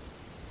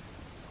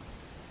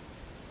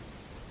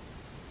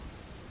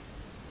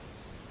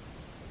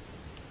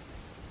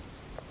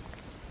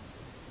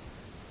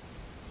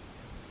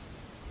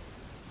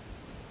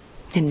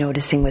 And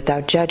noticing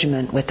without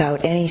judgment,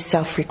 without any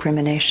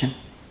self-recrimination.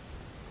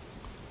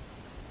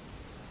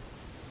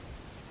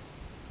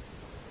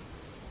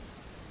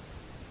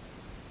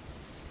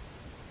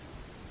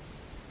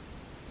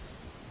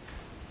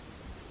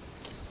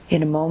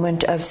 In a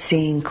moment of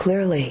seeing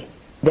clearly,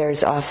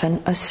 there's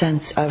often a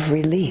sense of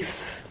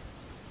relief.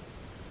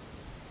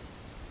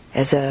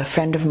 As a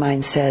friend of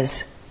mine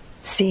says,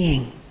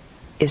 seeing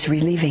is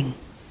relieving.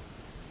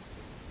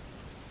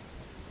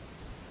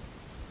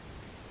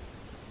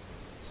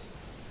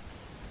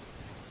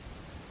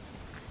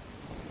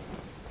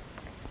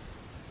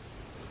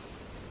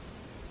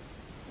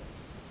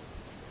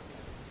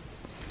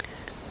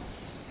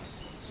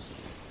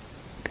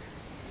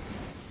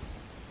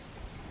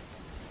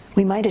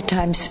 We might at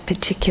times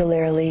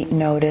particularly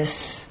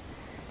notice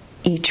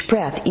each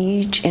breath,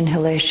 each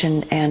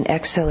inhalation and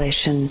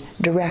exhalation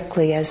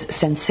directly as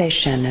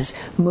sensation, as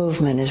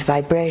movement, as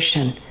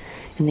vibration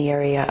in the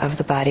area of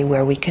the body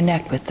where we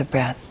connect with the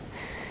breath,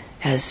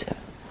 as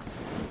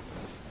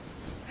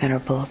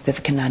Venerable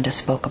Vivekananda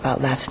spoke about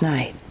last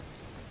night.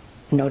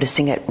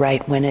 Noticing it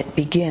right when it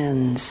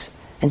begins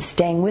and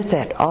staying with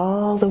it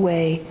all the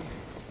way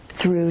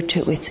through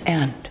to its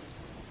end.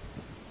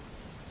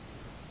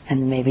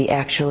 And maybe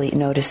actually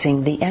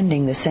noticing the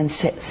ending, the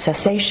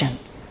cessation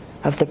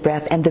of the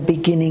breath and the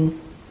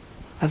beginning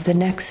of the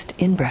next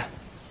in-breath.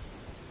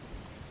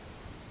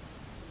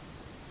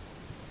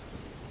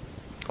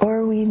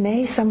 Or we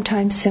may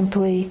sometimes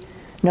simply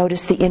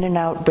notice the in and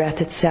out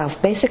breath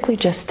itself, basically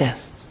just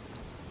this,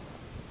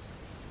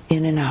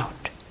 in and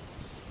out,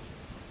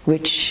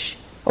 which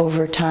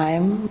over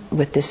time,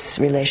 with this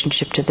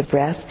relationship to the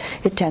breath,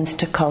 it tends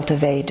to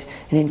cultivate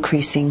an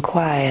increasing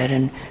quiet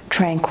and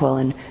tranquil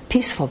and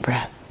peaceful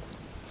breath,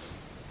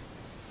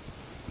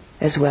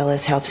 as well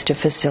as helps to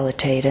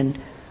facilitate an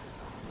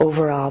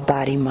overall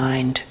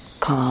body-mind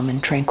calm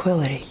and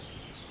tranquility.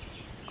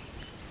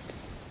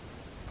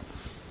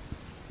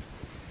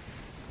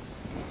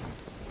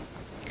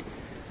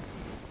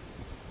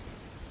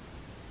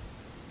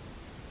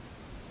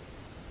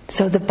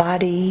 So the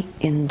body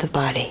in the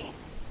body.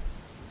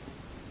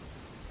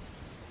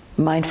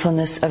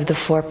 Mindfulness of the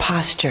four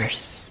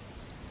postures.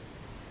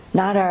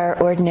 Not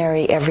our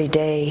ordinary,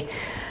 everyday,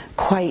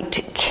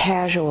 quite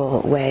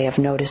casual way of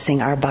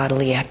noticing our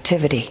bodily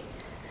activity,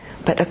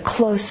 but a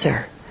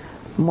closer,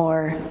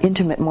 more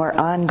intimate, more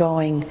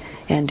ongoing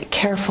and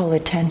careful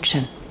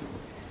attention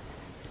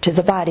to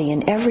the body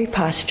in every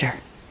posture.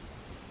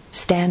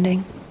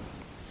 Standing,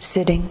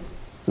 sitting,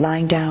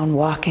 lying down,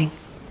 walking,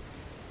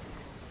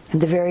 and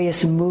the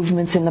various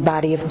movements in the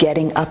body of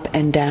getting up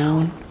and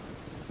down,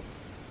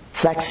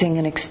 flexing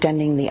and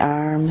extending the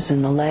arms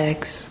and the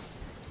legs,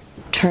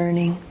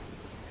 turning,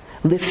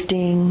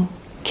 lifting,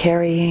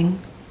 carrying,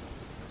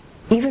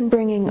 even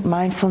bringing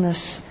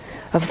mindfulness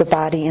of the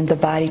body and the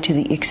body to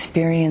the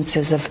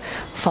experiences of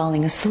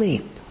falling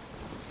asleep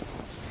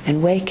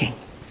and waking.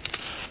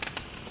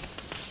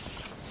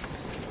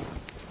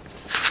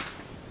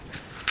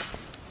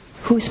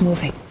 Who's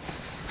moving?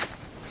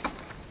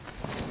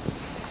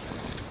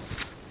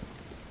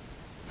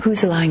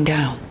 Who's lying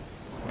down?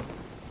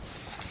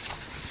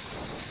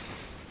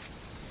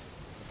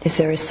 Is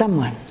there a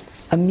someone,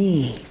 a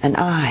me, an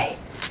I,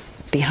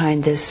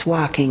 behind this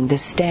walking,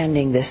 this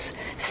standing, this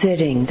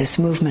sitting, this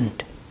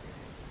movement?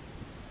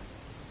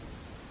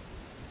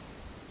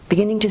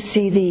 Beginning to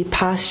see the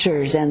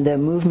postures and the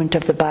movement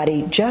of the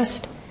body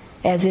just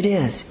as it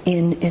is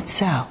in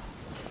itself.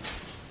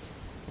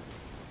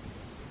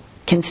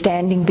 Can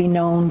standing be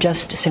known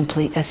just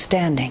simply as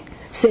standing?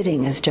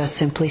 Sitting is just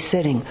simply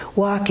sitting.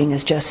 Walking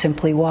is just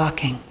simply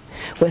walking,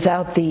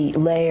 without the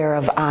layer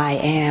of I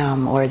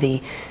am or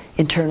the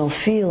internal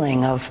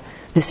feeling of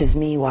this is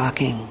me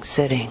walking,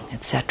 sitting,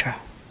 etc.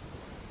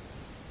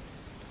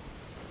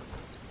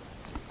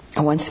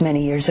 Once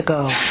many years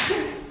ago,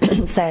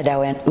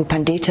 Sayadaw U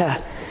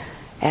Pandita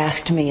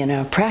asked me in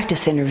a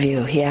practice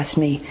interview, he asked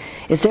me,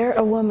 is there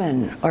a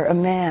woman or a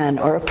man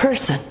or a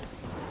person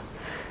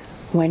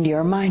when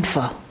you're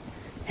mindful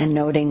and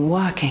noting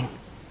walking,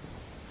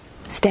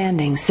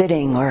 standing,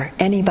 sitting, or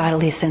any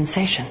bodily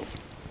sensations?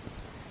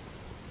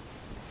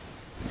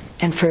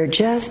 And for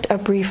just a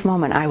brief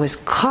moment, I was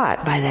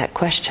caught by that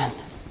question.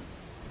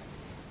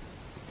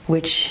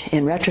 which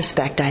in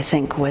retrospect I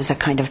think was a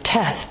kind of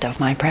test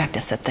of my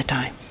practice at the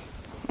time.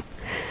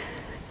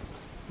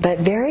 But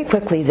very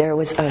quickly there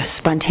was a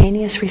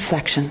spontaneous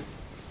reflection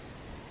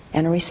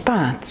and a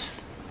response.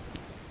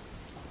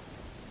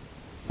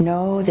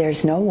 No,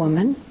 there's no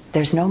woman,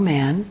 there's no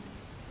man,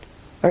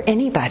 or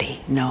anybody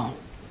known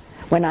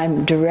when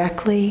I'm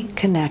directly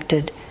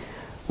connected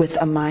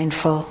with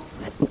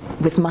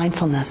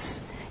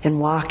mindfulness in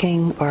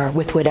walking or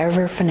with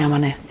whatever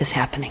phenomena is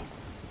happening.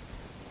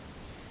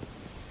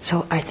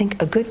 So I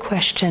think a good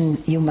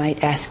question you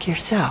might ask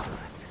yourself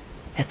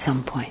at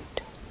some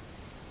point.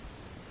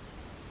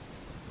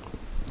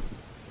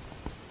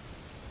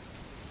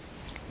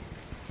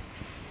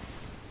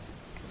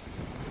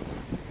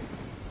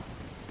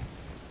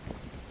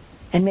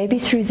 And maybe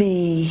through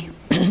the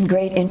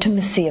great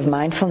intimacy of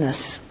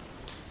mindfulness,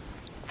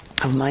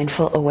 of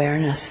mindful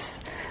awareness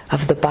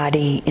of the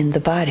body in the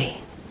body,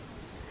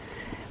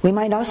 we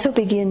might also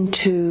begin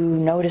to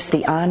notice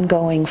the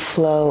ongoing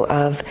flow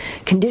of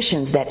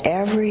conditions that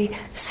every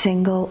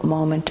single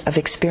moment of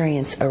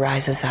experience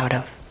arises out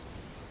of.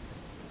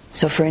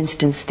 So for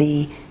instance,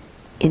 the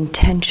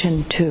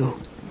intention to,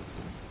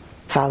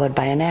 followed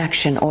by an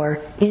action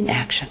or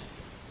inaction.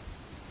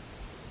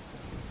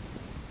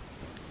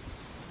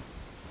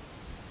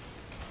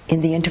 In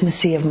the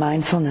intimacy of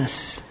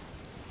mindfulness,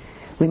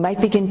 we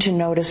might begin to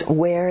notice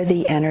where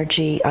the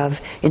energy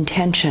of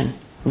intention,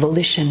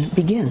 volition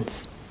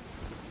begins,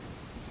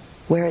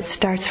 where it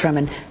starts from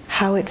and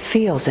how it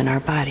feels in our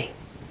body.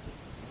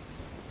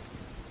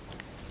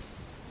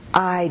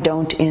 I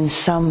don't in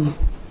some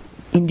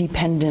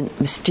independent,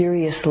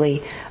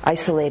 mysteriously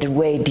isolated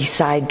way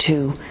decide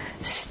to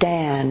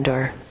stand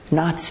or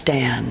not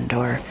stand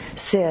or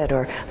sit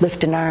or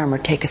lift an arm or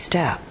take a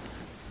step.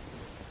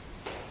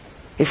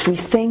 If we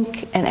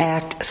think and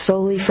act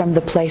solely from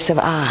the place of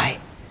I,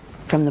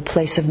 from the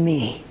place of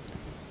me,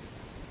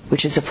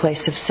 which is a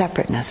place of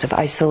separateness, of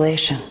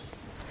isolation,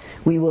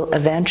 we will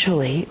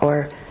eventually,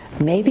 or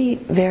maybe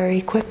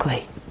very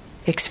quickly,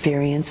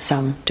 experience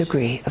some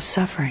degree of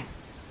suffering.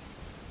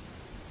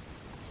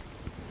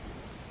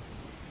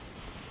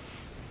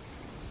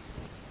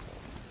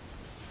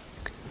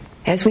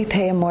 As we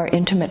pay a more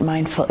intimate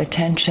mindful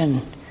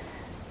attention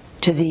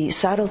to the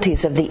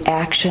subtleties of the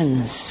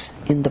actions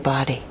in the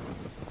body,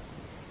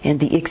 and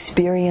the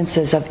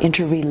experiences of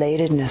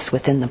interrelatedness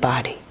within the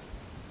body,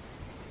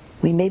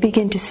 we may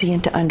begin to see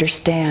and to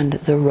understand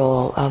the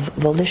role of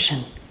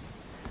volition,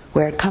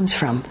 where it comes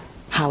from,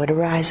 how it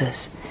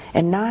arises,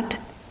 and not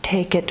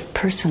take it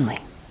personally.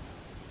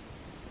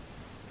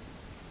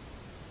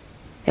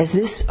 As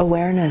this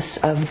awareness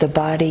of the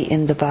body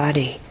in the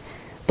body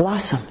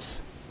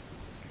blossoms,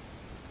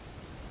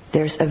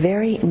 there's a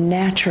very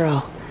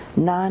natural,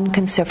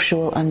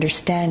 non-conceptual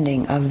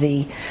understanding of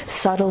the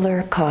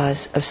subtler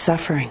cause of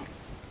suffering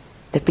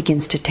that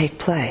begins to take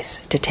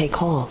place, to take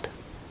hold,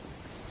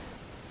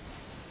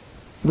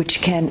 which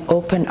can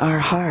open our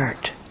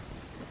heart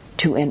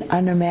to an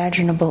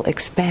unimaginable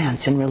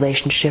expanse in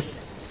relationship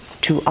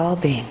to all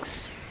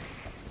beings.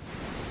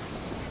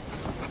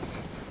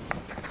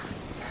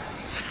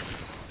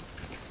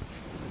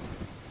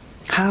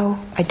 How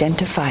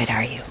identified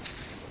are you?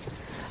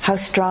 How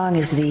strong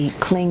is the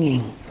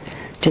clinging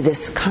to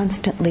this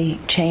constantly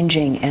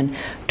changing and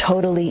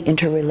totally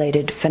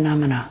interrelated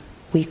phenomena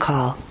we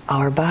call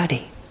our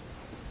body?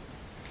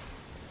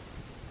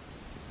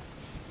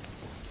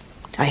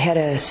 I had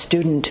a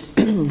student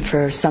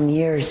for some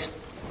years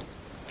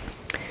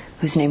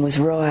whose name was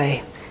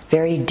Roy,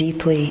 very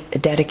deeply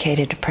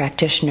dedicated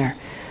practitioner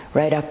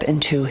right up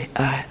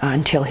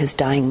until his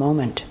dying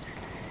moment.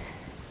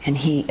 And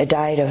he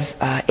died of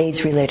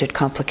AIDS-related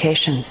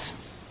complications.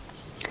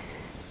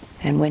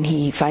 And when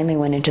he finally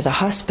went into the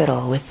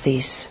hospital with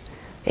these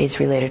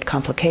AIDS-related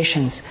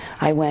complications,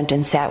 I went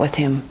and sat with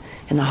him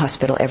in the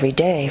hospital every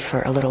day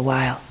for a little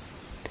while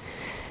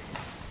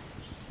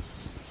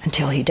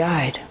until he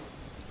died.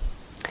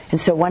 And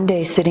so one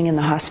day, sitting in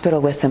the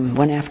hospital with him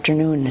one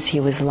afternoon as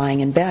he was lying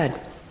in bed,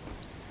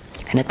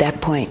 and at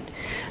that point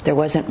there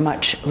wasn't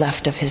much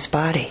left of his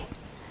body,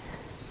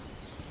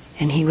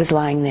 and he was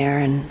lying there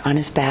and on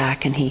his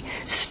back, and he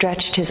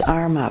stretched his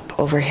arm up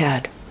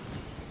overhead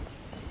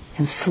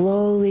and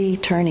slowly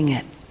turning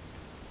it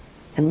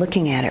and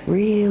looking at it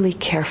really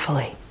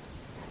carefully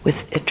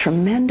with a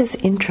tremendous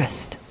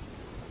interest.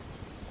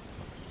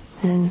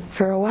 And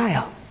for a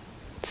while,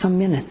 some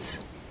minutes.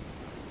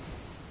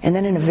 And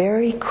then in a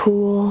very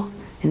cool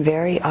and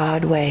very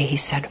odd way, he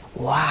said,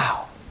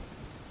 "Wow."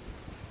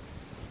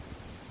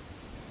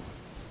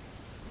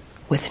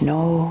 With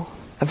no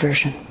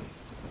aversion,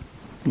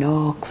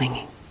 no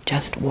clinging,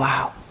 just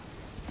wow.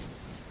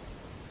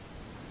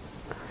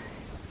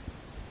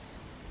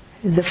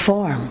 The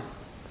form,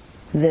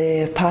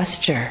 the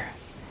posture,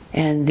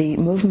 and the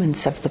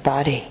movements of the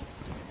body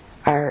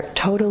are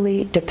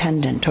totally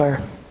dependent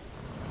or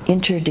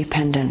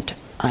interdependent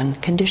on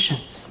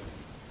conditions.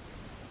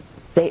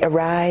 They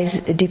arise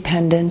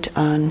dependent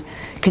on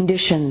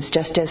conditions,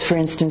 just as, for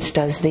instance,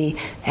 does the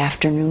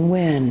afternoon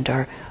wind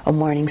or a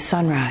morning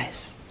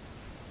sunrise.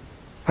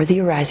 or the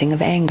arising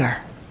of anger,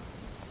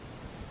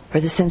 or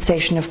the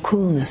sensation of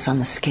coolness on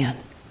the skin,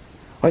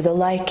 or the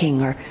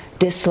liking or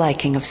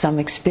disliking of some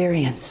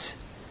experience,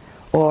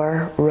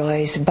 or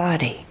Roy's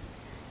body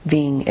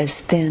being as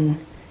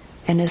thin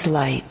and as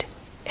light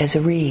as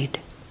a reed.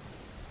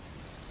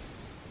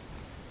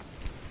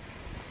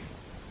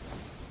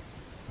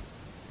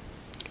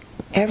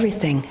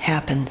 Everything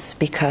happens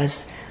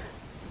because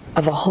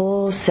of a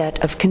whole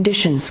set of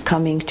conditions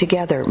coming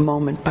together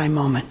moment by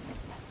moment.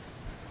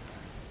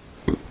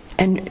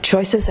 And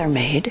choices are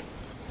made,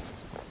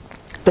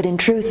 but in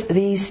truth,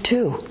 these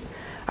too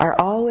are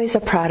always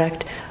a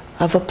product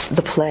of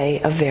the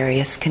play of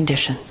various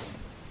conditions.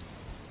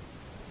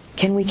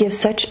 Can we give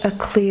such a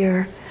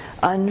clear,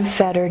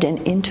 unfettered,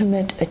 and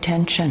intimate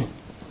attention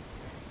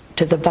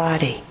to the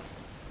body,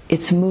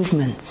 its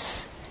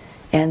movements,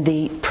 and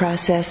the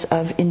process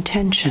of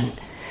intention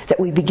that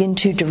we begin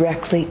to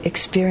directly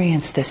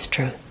experience this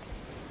truth?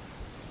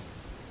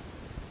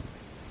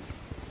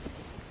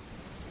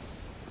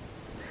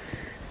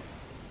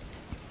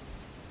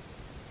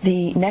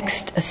 The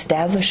next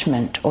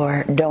establishment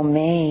or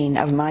domain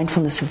of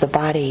mindfulness of the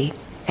body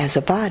as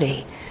a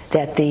body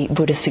that the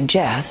Buddha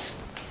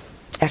suggests,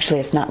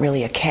 actually it's not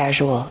really a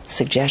casual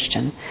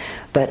suggestion,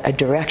 but a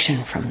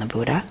direction from the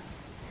Buddha,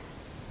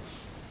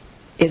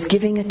 is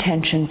giving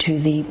attention to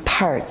the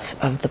parts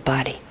of the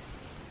body.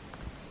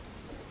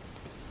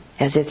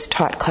 As it's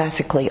taught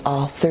classically,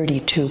 all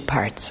 32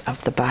 parts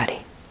of the body.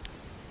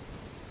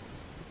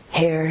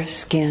 Hair,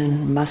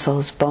 skin,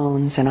 muscles,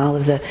 bones, and all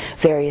of the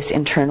various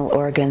internal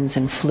organs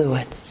and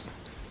fluids.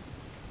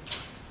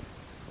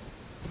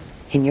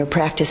 In your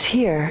practice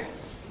here,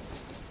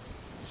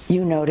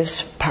 you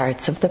notice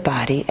parts of the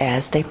body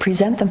as they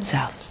present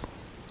themselves,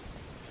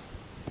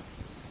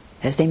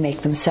 as they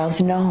make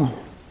themselves known,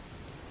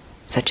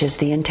 such as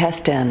the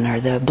intestine or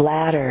the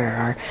bladder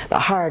or the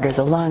heart or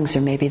the lungs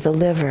or maybe the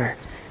liver,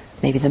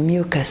 maybe the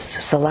mucus,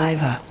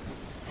 saliva,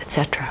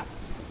 etc.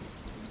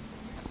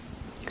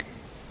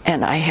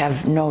 And I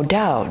have no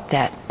doubt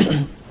that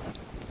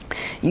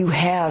you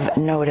have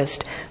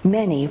noticed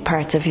many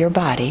parts of your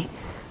body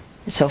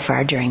so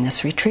far during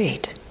this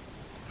retreat.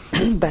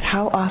 But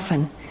how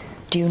often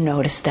do you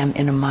notice them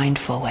in a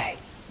mindful way?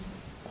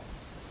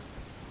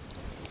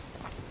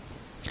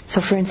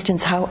 So for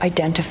instance, how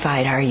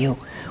identified are you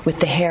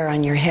with the hair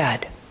on your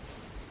head?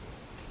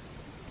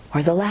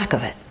 Or the lack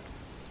of it?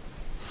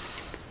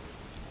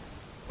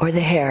 Or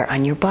the hair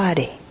on your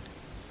body,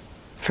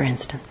 for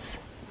instance?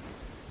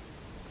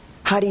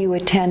 How do you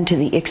attend to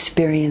the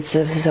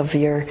experiences of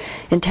your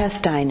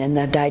intestine and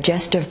the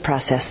digestive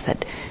process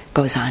that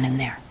goes on in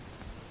there?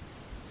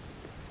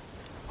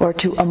 Or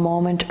to a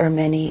moment or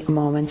many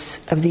moments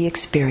of the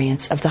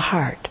experience of the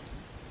heart?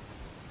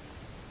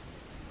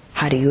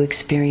 How do you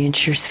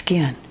experience your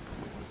skin?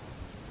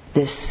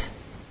 This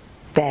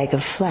bag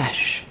of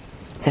flesh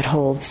that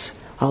holds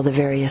all the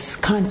various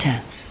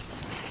contents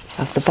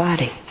of the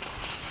body.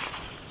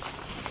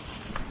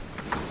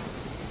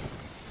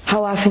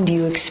 How often do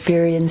you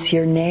experience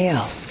your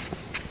nails,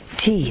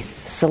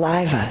 teeth,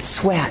 saliva,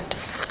 sweat,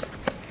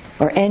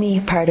 or any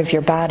part of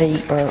your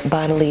body or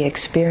bodily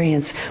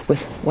experience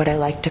with what I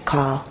like to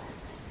call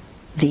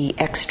the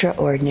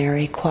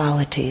extraordinary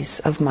qualities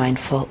of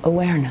mindful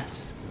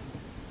awareness?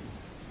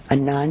 A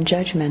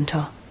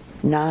non-judgmental,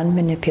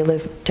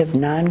 non-manipulative,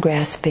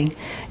 non-grasping,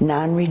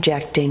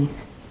 non-rejecting,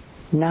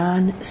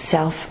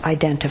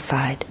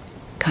 non-self-identified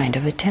kind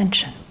of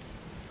attention.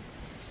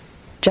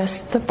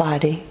 Just the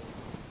body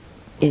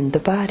in the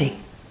body,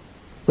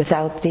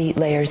 without the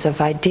layers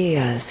of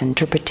ideas,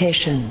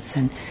 interpretations,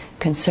 and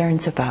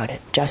concerns about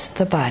it. Just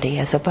the body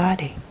as a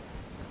body.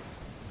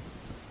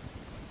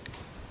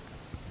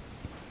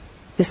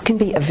 This can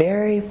be a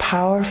very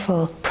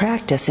powerful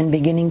practice in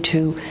beginning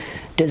to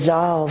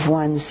dissolve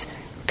one's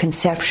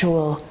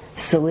conceptual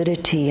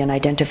solidity and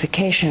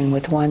identification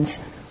with one's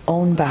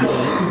own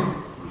body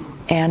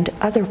and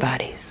other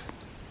bodies.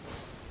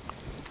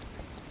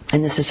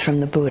 And this is from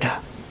the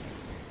Buddha.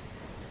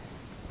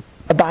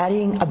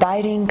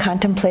 Abiding,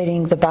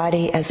 contemplating the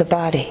body as a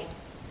body,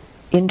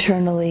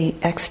 internally,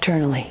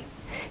 externally.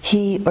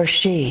 He or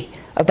she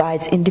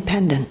abides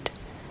independent,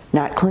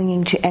 not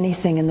clinging to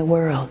anything in the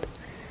world.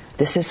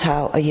 This is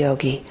how a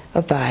yogi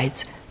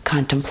abides,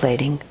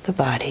 contemplating the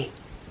body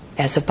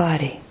as a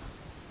body.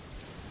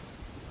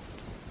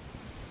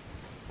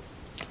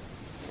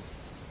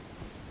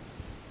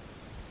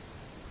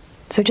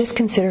 So just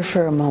consider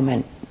for a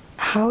moment,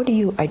 how do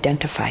you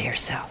identify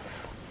yourself?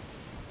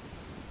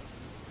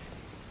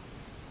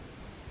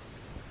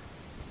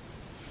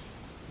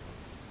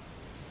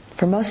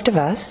 For most of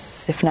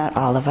us, if not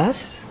all of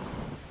us,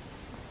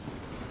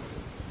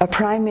 a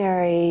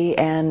primary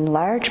and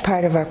large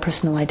part of our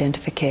personal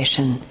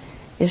identification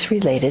is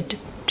related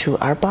to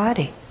our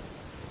body.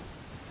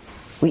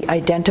 We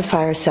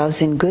identify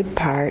ourselves in good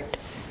part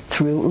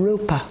through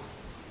rupa,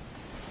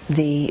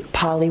 the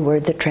Pali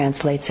word that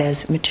translates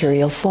as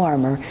material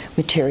form or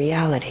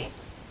materiality.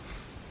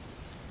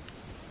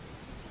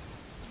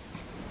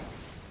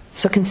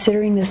 So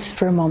considering this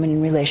for a moment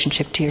in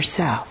relationship to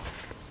yourself.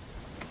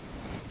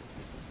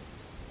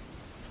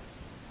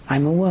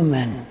 I'm a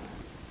woman,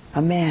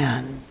 a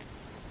man.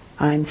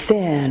 I'm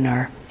thin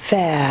or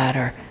fat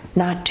or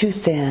not too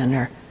thin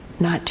or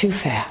not too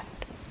fat.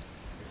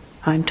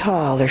 I'm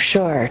tall or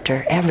short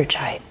or average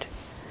height.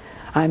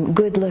 I'm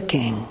good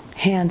looking,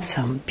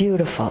 handsome,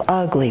 beautiful,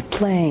 ugly,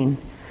 plain,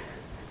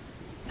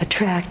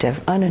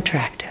 attractive,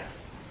 unattractive.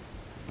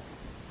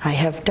 I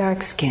have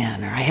dark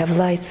skin or I have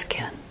light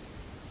skin.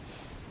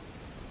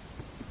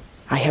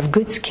 I have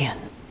good skin,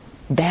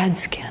 bad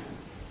skin.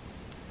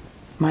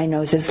 My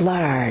nose is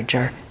large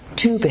or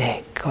too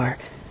big or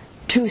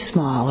too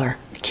small or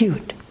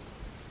cute.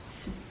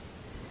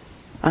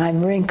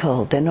 I'm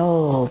wrinkled and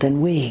old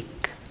and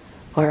weak,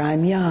 or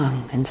I'm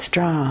young and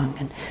strong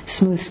and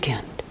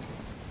smooth-skinned.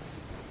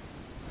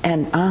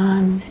 And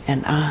on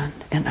and on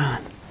and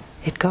on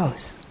it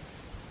goes.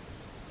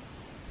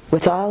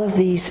 With all of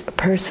these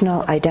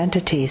personal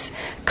identities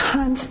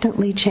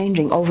constantly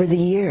changing over the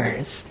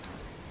years,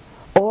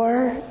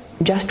 or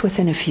just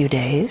within a few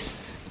days,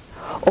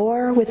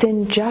 or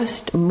within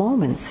just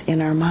moments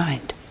in our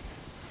mind.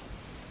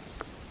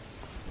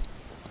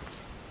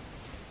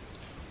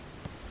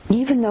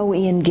 Even though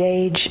we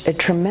engage a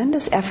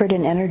tremendous effort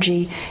and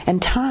energy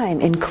and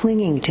time in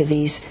clinging to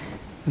these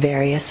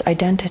various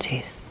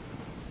identities,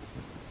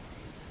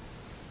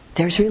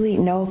 there's really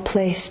no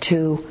place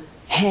to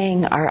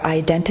hang our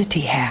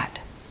identity hat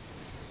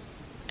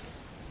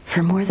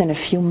for more than a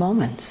few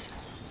moments,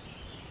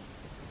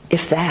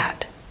 if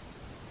that.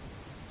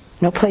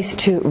 No place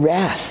to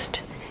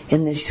rest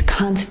in these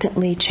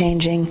constantly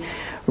changing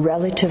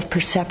relative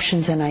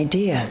perceptions and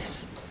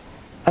ideas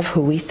of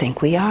who we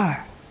think we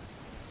are.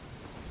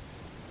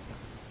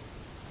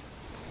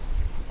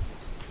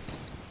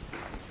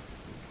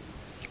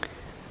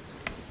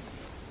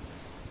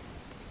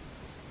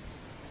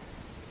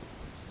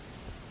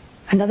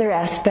 Another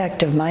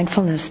aspect of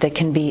mindfulness that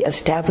can be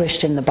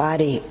established in the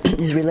body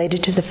is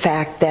related to the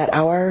fact that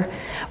our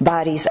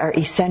bodies are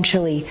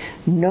essentially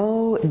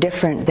no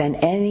different than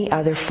any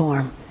other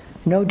form,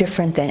 no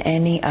different than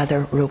any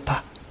other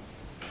rupa.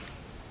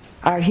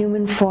 Our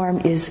human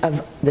form is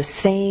of the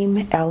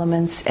same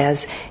elements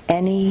as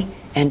any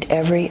and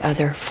every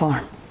other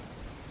form.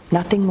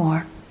 Nothing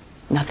more,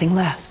 nothing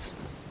less.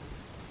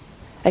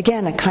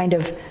 Again, a kind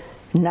of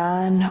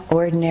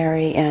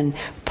non-ordinary and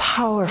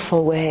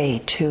powerful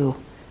way to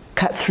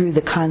cut through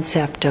the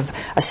concept of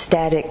a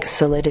static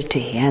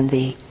solidity and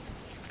the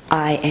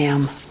I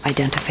am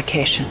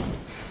identification.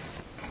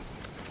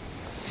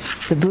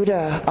 The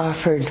Buddha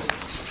offered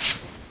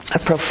a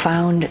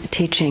profound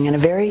teaching and a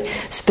very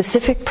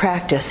specific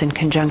practice in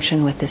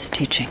conjunction with this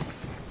teaching.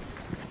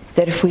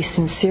 That if we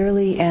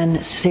sincerely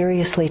and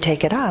seriously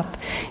take it up,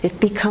 it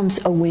becomes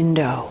a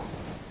window,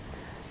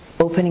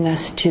 opening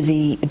us to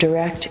the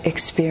direct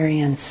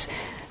experience,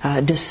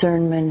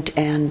 discernment,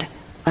 and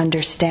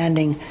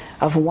understanding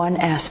of one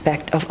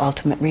aspect of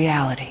ultimate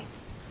reality.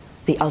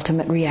 The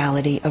ultimate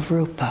reality of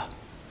rupa,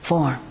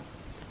 form.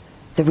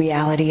 The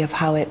reality of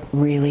how it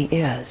really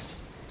is.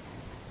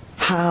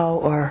 How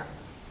or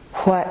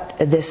what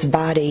this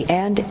body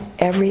and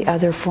every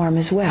other form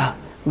as well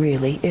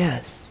really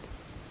is.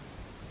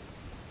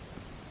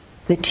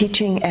 The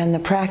teaching and the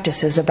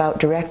practice is about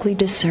directly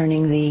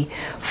discerning the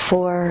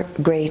four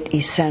great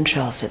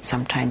essentials, it's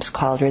sometimes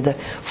called, or the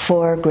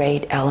four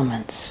great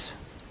elements.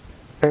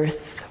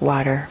 Earth,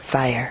 water,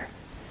 fire,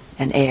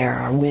 and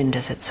air, or wind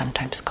as it's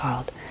sometimes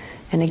called.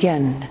 And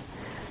again,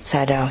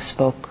 Sayadaw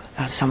spoke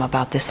some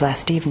about this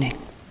last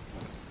evening.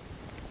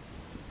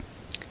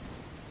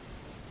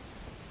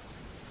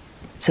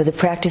 So the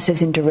practice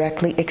is in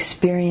directly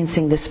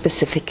experiencing the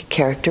specific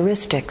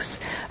characteristics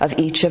of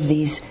each of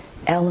these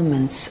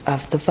elements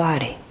of the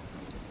body.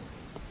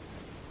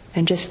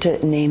 And just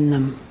to name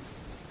them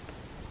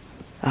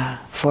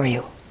for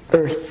you.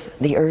 Earth,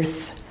 the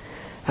earth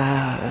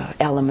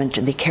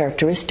element, the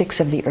characteristics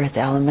of the earth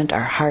element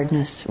are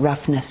hardness,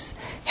 roughness,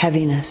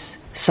 heaviness,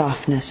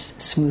 softness,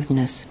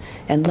 smoothness,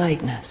 and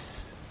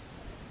lightness.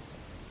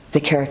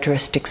 The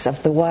characteristics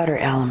of the water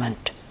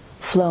element,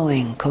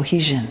 flowing,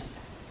 cohesion.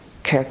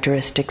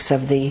 Characteristics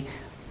of the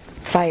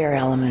fire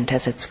element,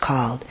 as it's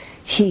called,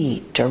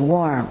 heat or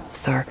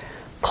warmth or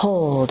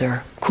cold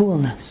or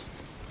coolness.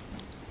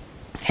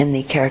 And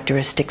the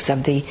characteristics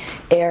of the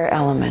air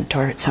element,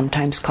 or it's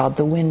sometimes called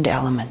the wind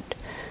element,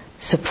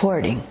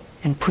 supporting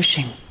and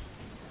pushing.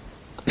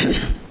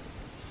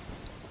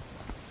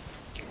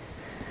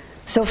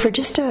 So for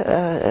just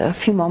a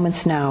few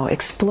moments now,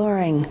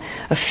 exploring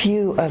a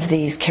few of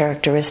these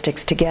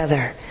characteristics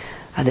together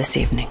this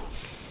evening.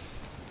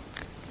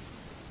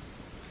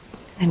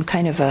 In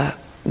kind of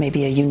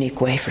maybe a unique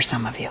way for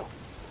some of you.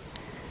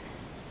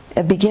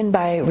 Begin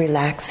by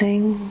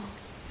relaxing,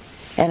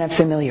 and a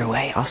familiar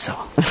way also.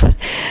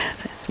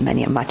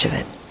 Much of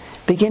it.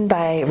 Begin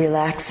by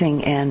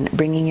relaxing and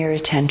bringing your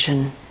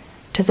attention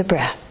to the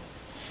breath.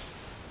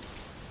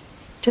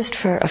 Just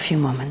for a few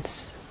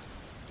moments.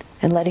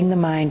 And letting the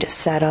mind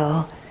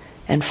settle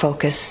and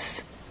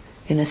focus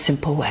in a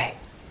simple way.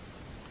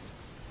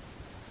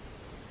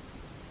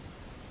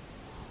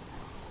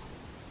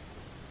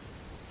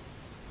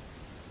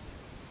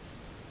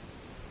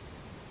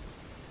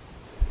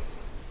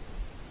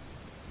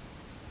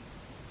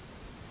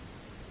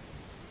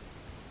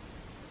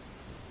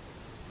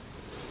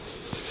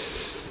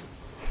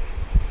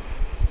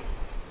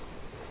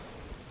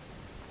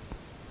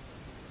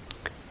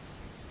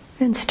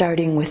 And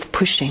starting with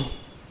pushing.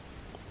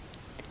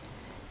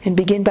 And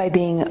begin by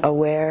being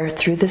aware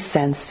through the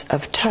sense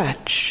of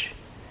touch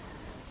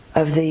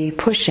of the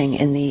pushing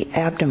in the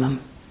abdomen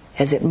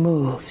as it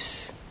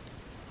moves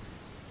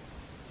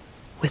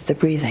with the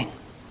breathing.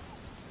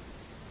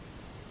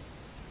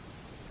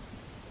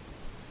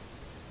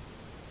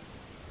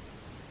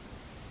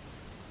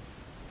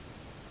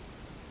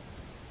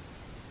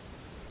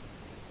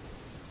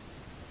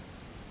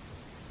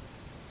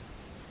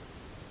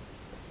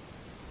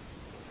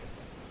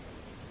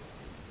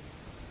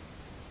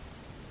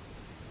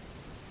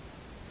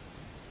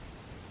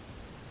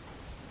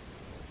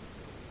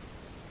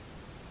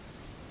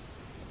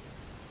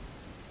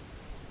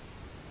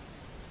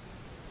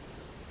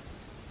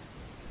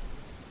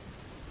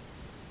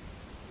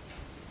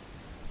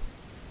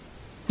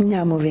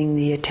 Now moving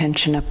the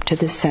attention up to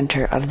the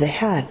center of the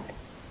head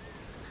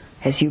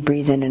as you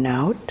breathe in and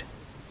out,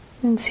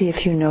 and see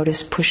if you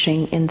notice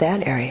pushing in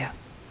that area.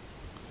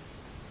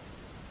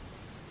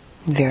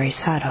 Very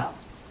subtle.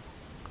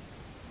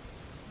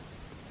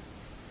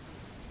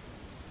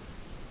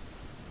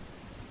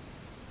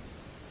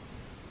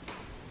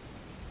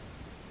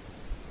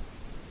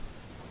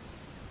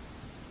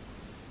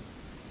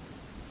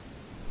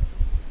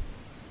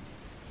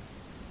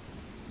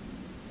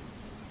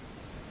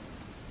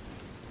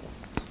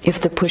 If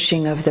the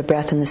pushing of the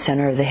breath in the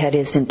center of the head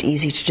isn't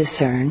easy to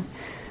discern,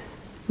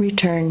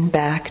 return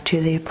back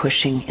to the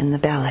pushing in the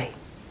belly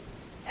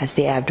as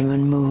the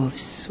abdomen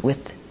moves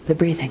with the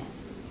breathing.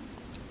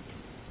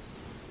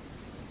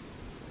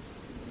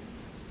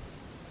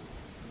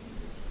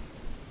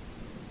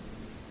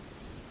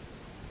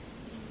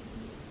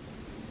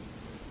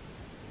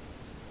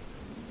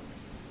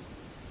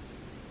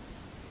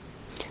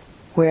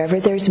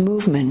 Wherever there's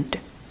movement,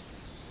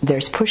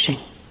 there's pushing.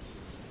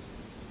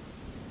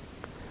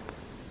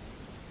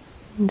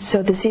 And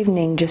so this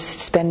evening, just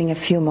spending a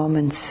few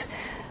moments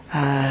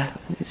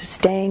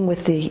staying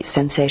with the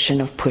sensation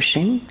of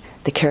pushing,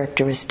 the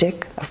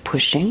characteristic of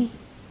pushing.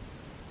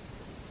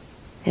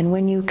 And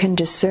when you can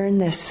discern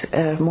this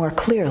more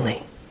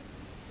clearly,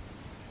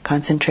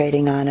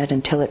 concentrating on it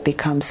until it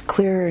becomes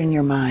clearer in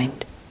your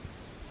mind,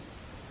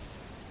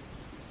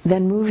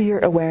 then move your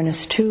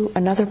awareness to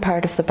another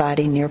part of the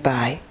body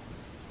nearby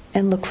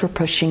and look for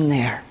pushing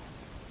there.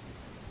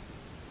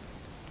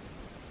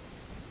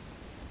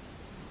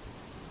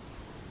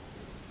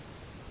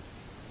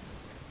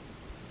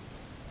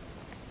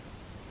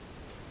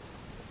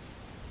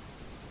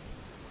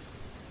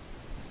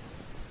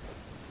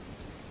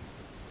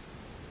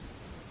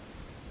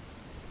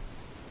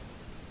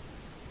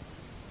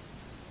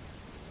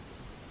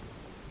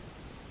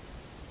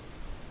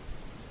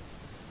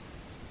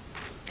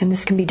 And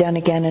this can be done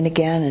again and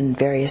again in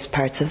various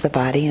parts of the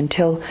body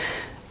until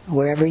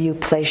wherever you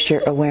place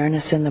your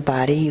awareness in the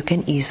body, you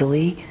can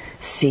easily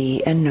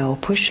see and know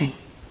pushing.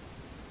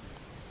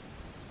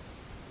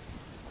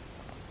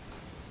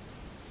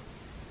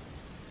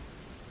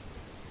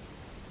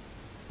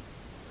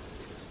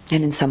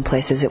 And in some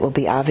places it will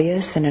be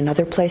obvious, and in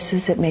other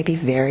places it may be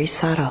very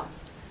subtle.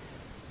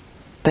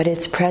 But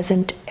it's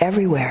present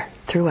everywhere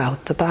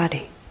throughout the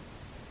body.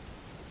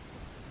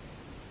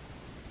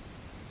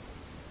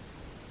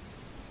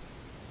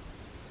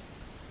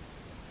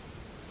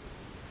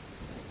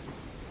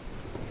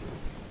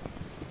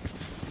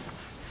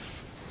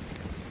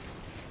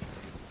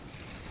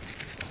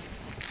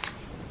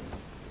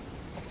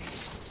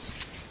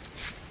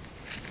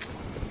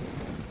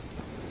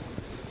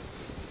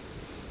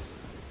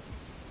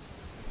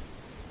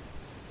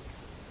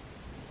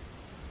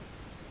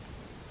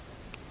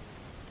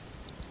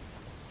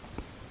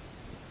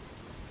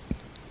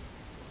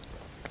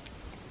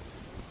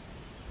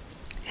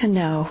 And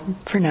now,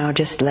 for now,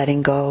 just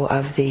letting go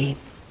of the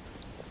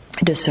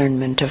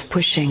discernment of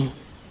pushing.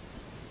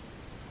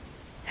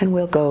 And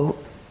we'll go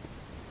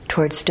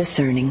towards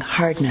discerning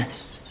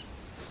hardness.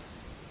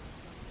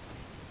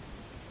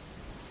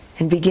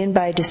 And begin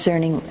by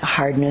discerning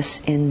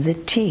hardness in the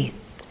teeth.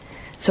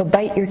 So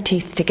bite your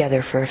teeth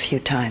together for a few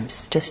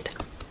times. Just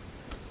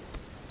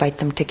bite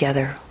them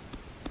together,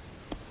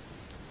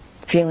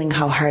 feeling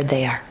how hard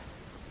they are.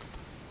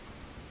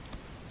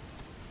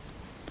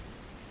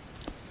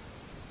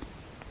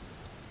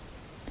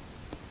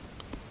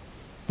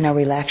 Now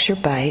relax your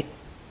bite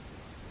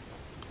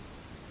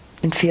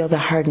and feel the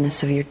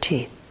hardness of your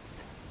teeth.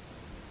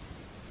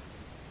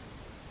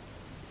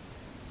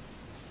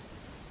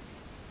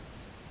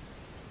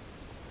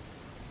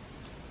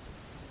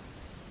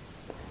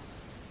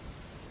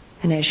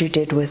 And as you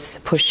did with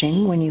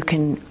pushing, when you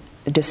can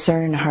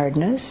discern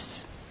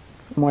hardness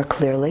more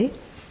clearly,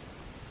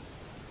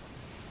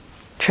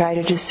 try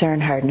to discern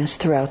hardness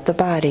throughout the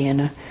body in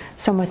a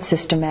somewhat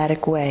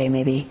systematic way,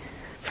 maybe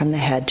from the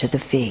head to the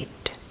feet,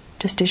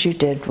 just as you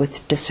did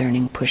with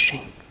discerning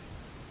pushing.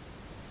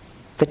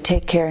 But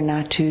take care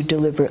not to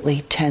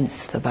deliberately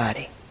tense the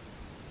body.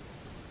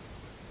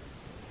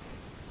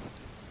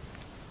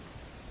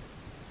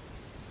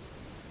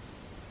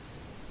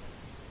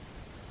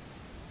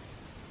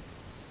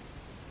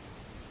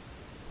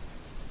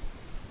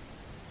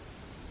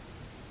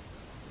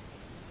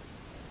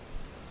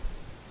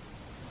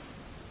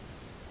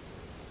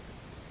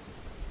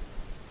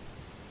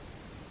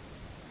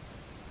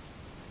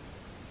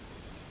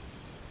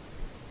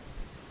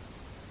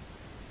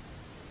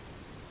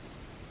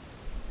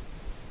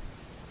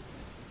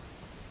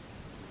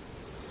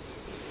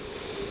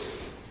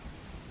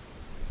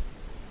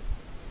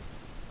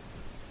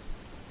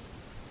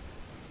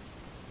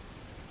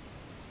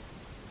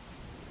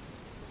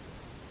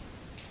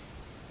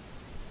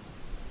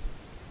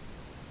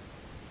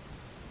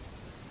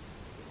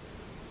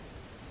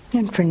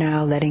 And for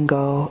now, letting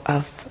go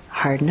of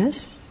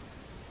hardness.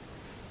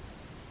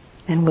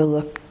 And we'll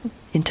look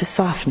into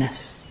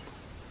softness.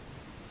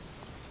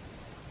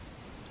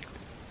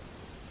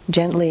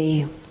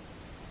 Gently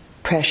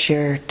press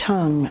your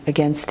tongue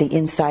against the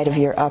inside of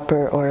your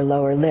upper or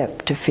lower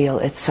lip to feel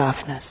its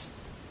softness.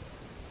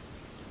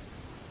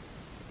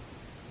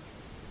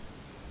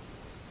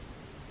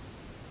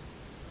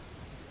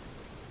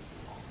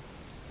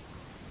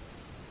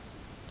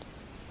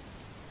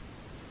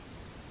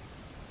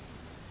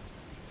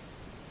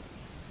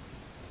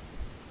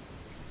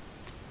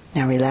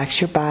 Now relax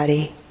your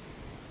body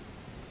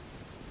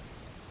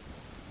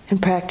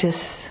and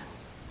practice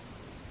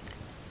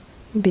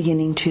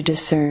beginning to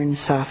discern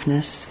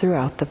softness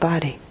throughout the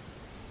body.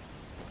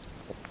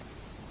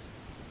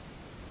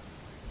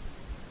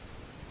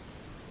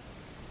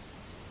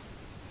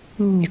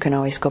 You can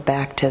always go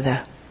back to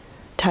the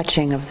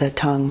touching of the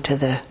tongue to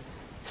the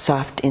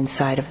soft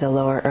inside of the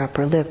lower or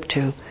upper lip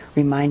to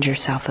remind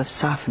yourself of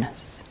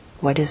softness.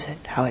 What is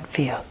it? How it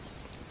feels.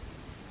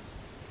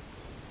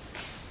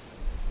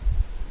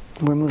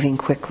 We're moving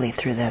quickly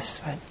through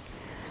this, but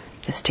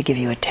just to give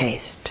you a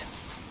taste.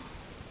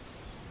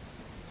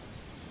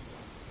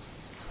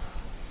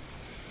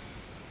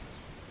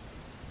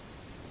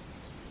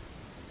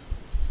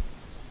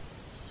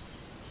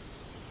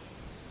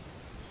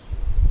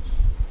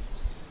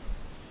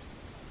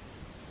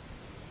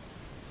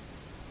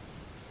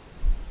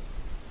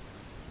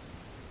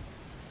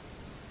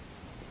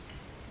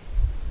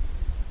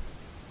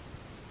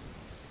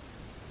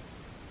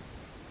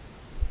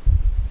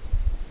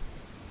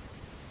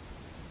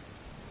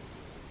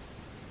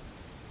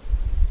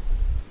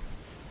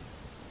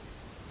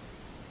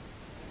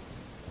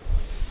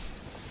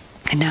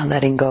 And now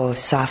letting go of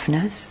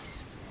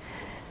softness.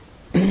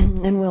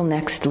 And we'll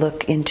next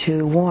look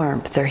into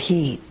warmth or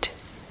heat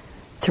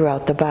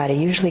throughout the body,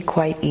 usually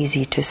quite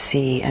easy to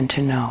see and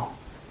to know.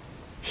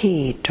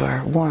 Heat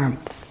or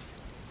warmth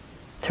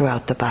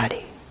throughout the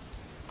body.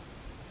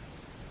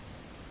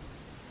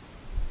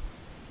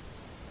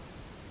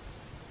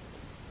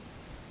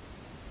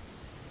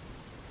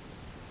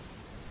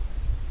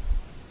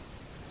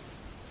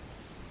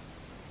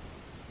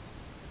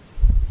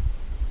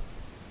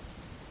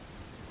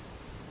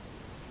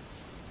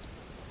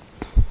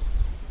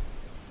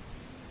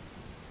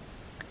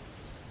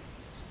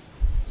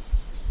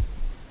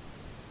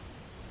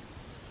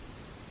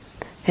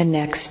 And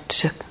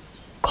next,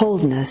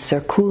 coldness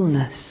or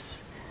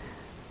coolness.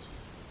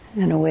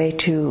 And a way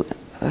to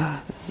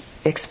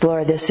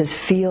explore this is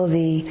feel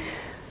the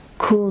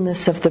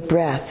coolness of the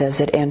breath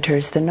as it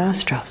enters the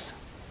nostrils.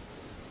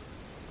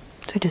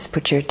 So just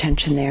put your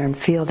attention there and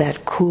feel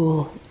that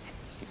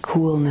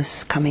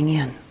coolness coming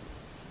in.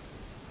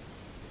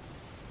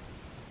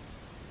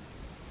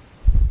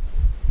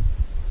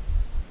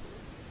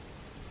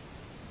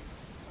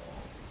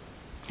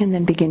 And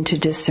then begin to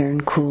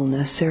discern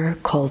coolness or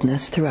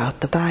coldness throughout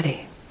the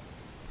body.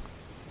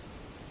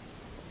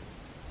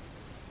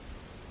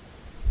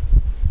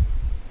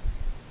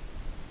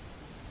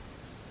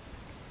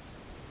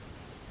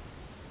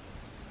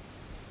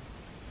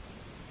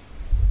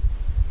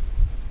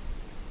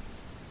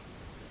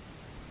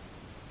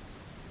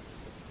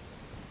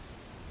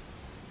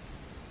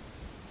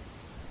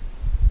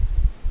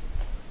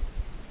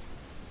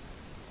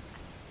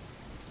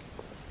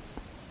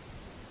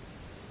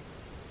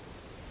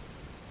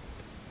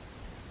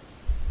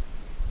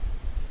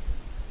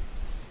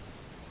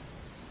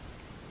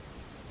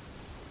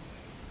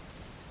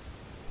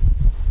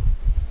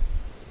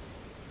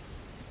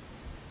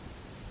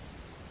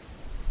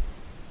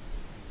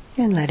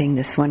 And letting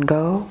this one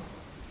go.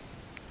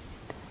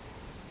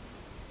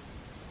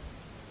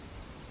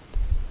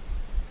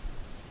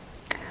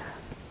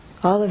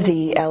 All of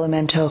the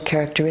elemental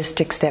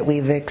characteristics that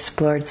we've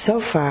explored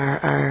so far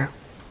are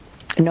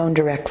known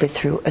directly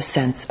through a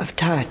sense of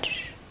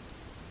touch.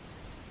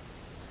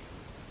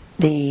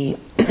 The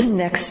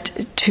next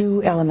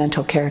two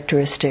elemental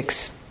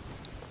characteristics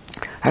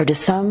are to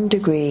some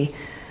degree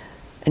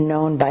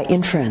known by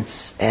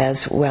inference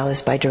as well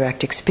as by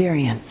direct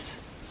experience.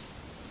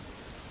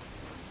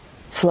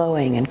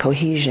 Flowing and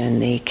cohesion,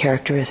 the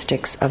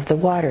characteristics of the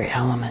water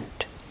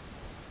element.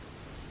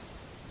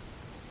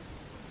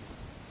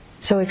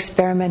 So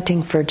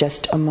experimenting for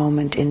just a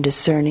moment in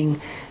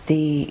discerning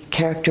the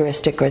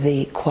characteristic or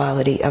the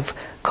quality of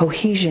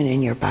cohesion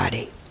in your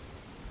body.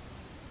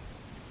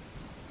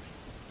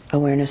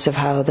 Awareness of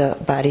how the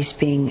body's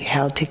being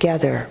held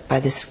together by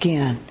the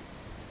skin,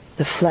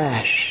 the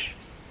flesh,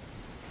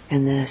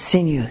 and the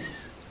sinews.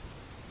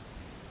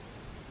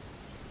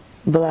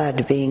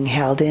 Blood being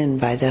held in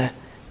by the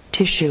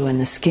tissue and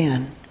the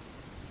skin,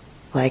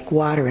 like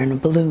water in a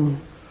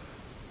balloon.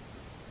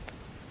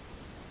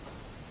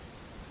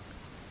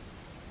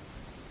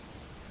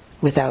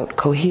 Without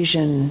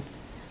cohesion,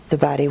 the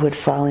body would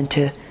fall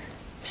into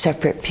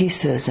separate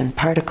pieces and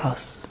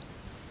particles.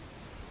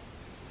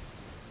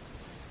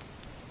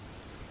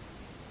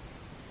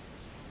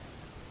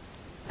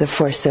 The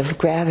force of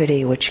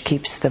gravity, which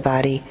keeps the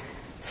body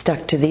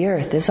stuck to the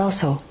earth, is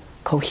also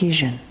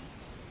cohesion.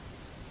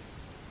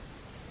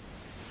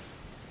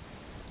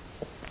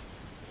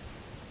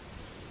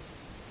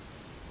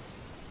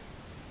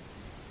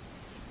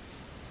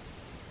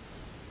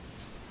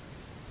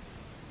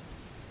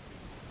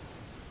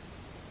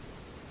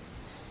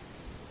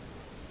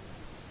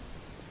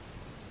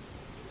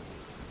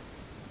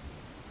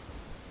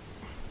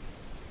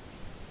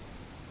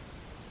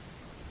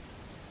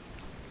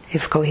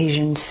 If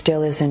cohesion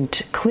still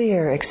isn't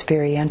clear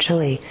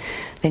experientially,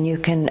 then you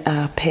can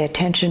pay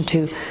attention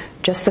to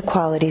just the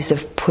qualities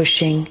of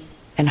pushing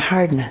and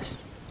hardness.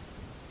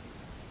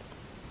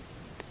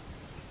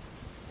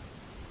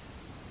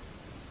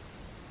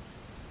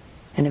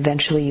 And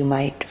eventually you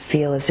might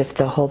feel as if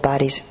the whole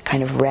body's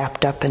kind of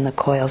wrapped up in the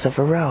coils of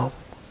a rope.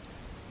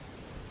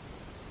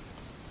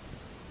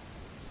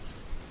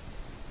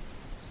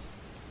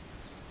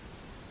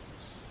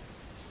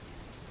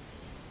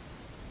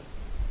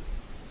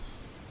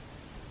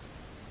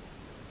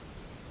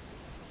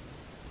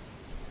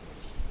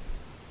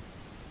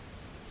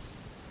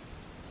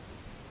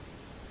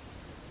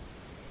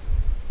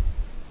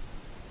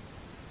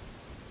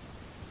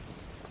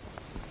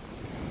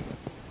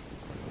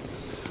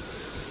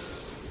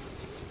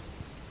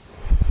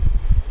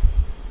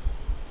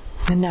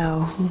 And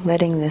now,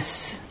 letting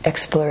this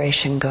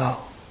exploration go.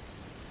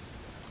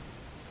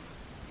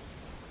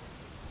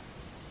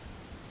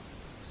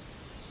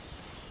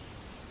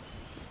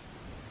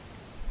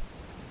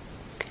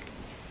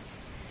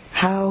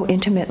 How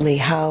intimately,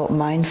 how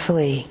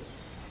mindfully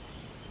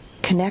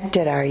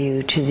connected are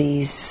you to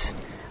these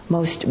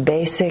most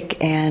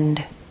basic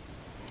and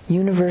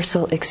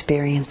universal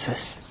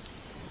experiences?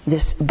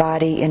 This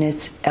body in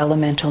its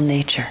elemental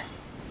nature.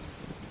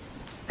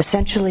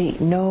 Essentially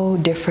no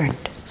different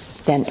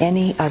than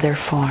any other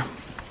form.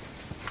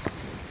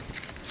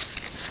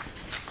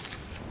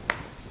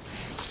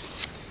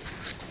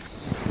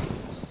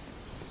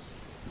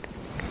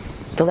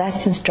 The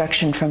last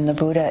instruction from the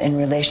Buddha in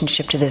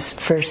relationship to this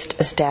first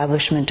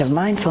establishment of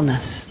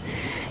mindfulness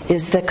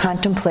is the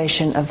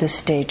contemplation of the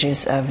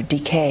stages of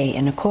decay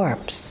in a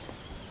corpse.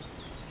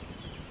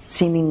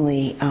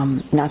 Seemingly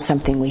not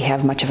something we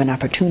have much of an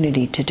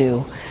opportunity to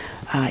do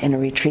in a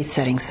retreat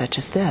setting such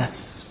as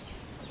this.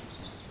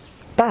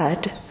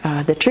 But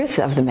the truth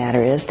of the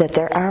matter is that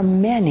there are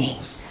many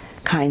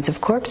kinds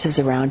of corpses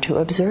around to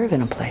observe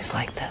in a place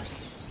like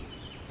this.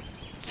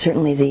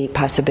 Certainly the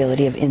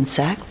possibility of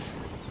insects,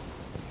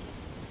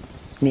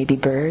 maybe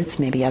birds,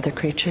 maybe other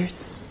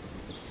creatures,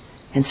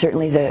 and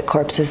certainly the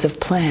corpses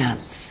of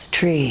plants,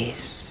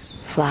 trees,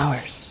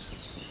 flowers.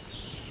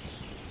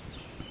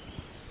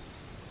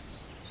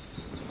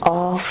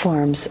 All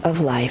forms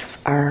of life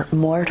are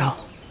mortal.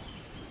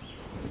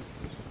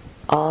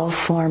 All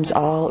forms,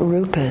 all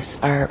rupas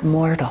are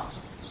mortal.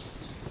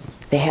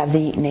 They have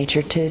the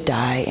nature to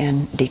die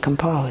and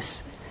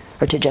decompose,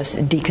 or to just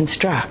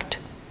deconstruct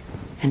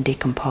and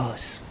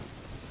decompose.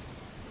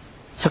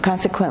 So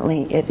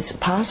consequently, it's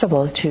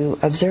possible to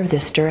observe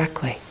this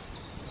directly.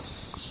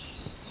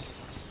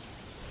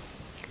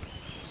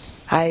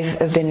 I've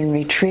been in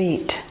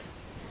retreat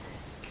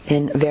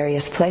in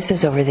various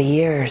places over the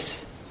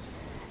years,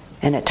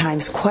 and at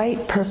times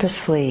quite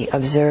purposefully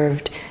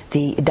observed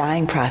the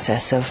dying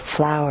process of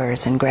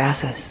flowers and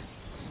grasses,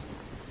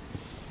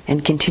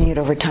 and continued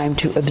over time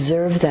to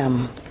observe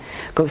them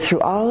go through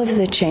all of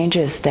the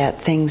changes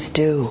that things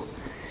do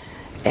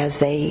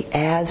as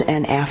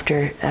and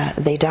after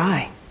they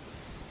die.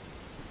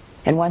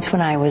 And once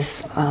when I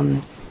was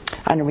on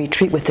a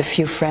retreat with a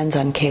few friends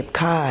on Cape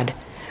Cod,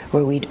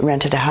 where we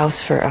rented a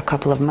house for a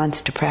couple of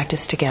months to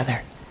practice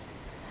together,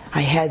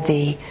 I had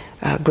the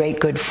great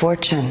good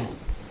fortune,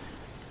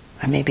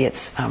 or maybe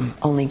it's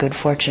only good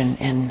fortune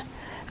in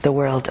the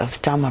world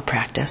of Dhamma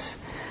practice,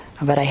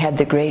 but I had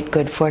the great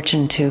good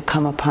fortune to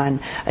come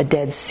upon a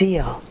dead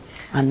seal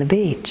on the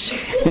beach.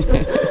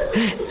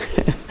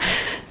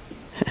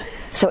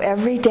 So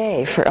every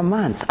day for a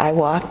month I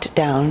walked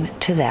down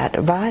to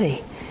that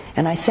body,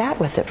 and I sat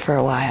with it for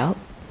a while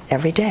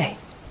every day,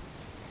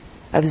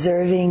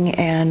 observing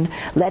and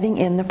letting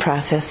in the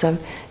process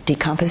of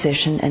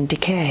decomposition and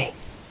decay,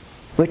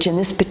 which in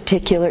this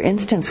particular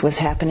instance was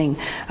happening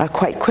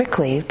quite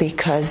quickly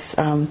because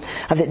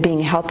of it being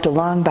helped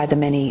along by the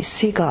many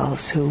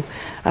seagulls who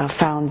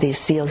found these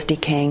seals'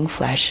 decaying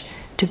flesh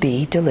to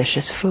be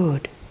delicious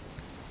food.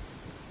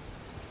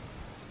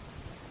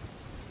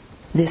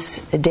 This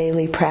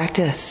daily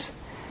practice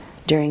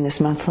during this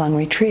month-long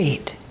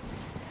retreat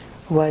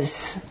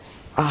was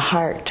a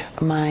heart,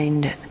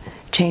 mind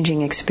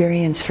changing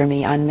experience for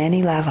me on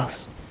many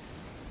levels.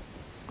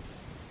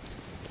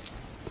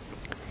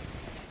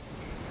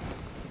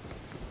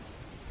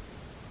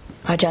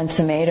 Ajahn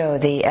Sumedho,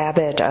 the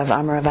abbot of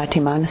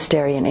Amaravati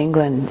Monastery in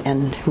England,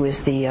 and who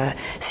is the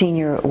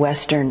senior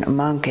Western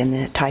monk in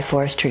the Thai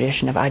forest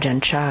tradition of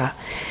Ajahn Chah,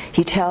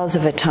 he tells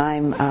of a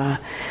time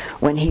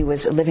when he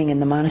was living in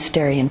the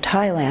monastery in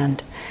Thailand,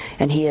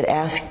 and he had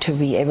asked to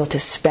be able to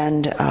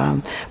spend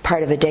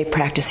part of a day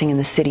practicing in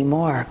the city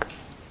morgue.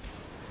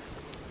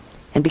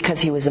 And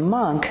because he was a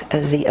monk,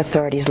 the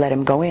authorities let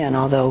him go in,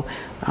 although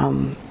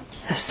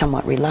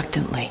somewhat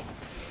reluctantly.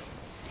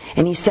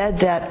 And he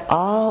said that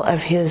all of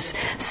his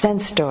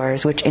sense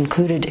doors, which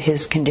included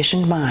his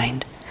conditioned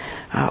mind,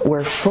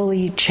 were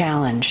fully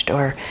challenged,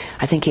 or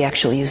I think he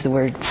actually used the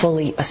word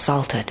fully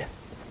assaulted.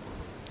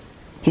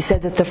 He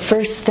said that the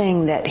first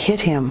thing that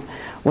hit him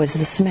was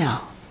the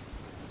smell.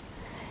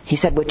 He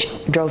said which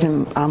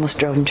almost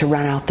drove him to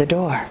run out the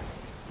door.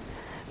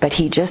 But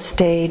he just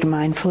stayed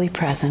mindfully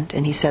present,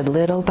 and he said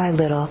little by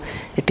little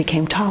it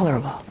became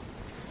tolerable.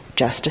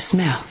 Just a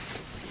smell.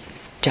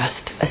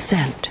 Just a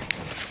scent.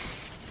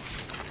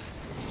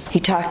 He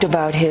talked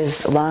about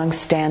his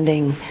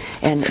long-standing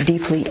and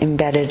deeply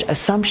embedded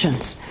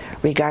assumptions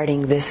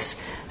regarding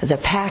the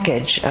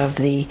package of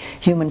the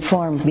human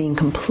form being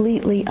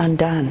completely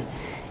undone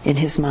in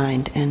his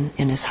mind and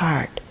in his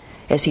heart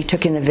as he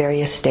took in the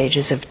various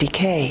stages of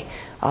decay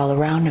all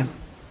around him.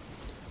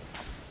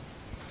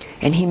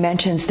 And he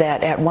mentions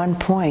that at one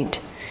point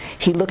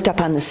he looked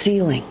up on the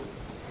ceiling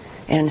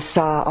and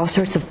saw all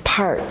sorts of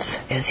parts,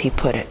 as he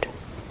put it,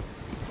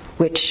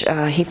 which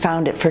he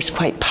found at first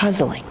quite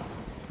puzzling.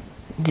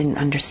 Didn't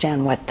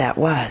understand what that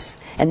was.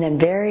 And then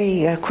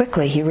very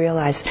quickly he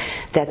realized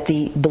that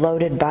the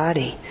bloated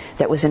body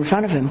that was in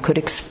front of him could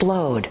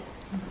explode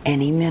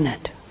any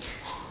minute.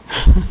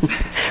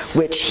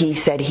 Which he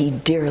said he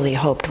dearly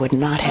hoped would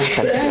not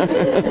happen.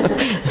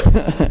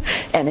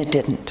 And it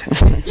didn't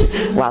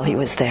while he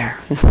was there.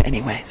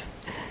 Anyways.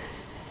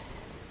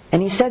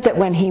 And he said that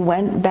when he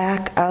went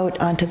back out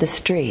onto the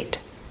street,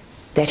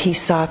 that he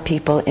saw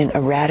people in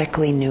a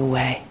radically new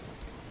way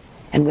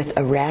and with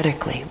a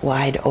radically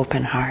wide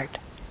open heart.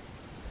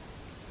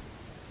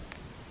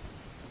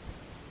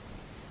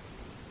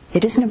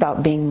 It isn't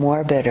about being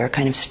morbid or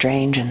kind of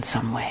strange in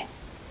some way.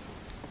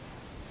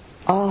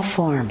 All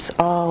forms,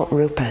 all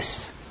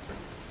rupas,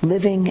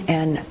 living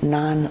and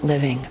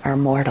non-living, are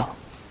mortal.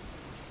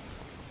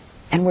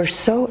 And we're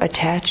so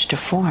attached to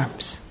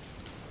forms.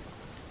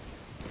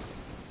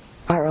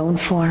 Our own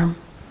form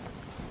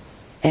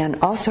and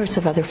all sorts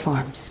of other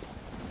forms.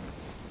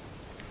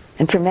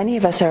 And for many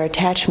of us, our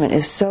attachment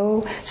is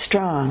so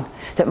strong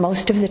that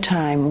most of the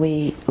time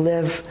we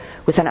live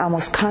with an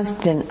almost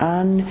constant,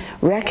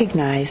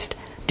 unrecognized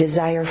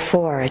desire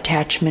for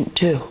attachment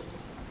to.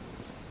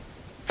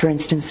 For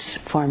instance,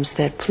 forms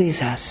that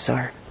please us,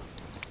 or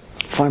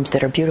forms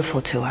that are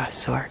beautiful to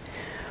us, or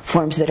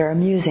forms that are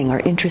amusing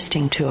or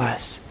interesting to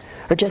us,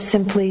 or just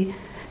simply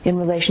in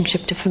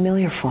relationship to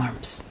familiar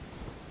forms.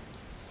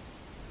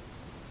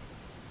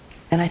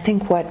 And I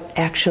think what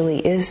actually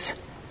is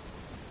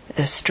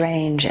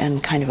strange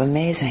and kind of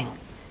amazing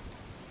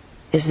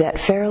is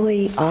that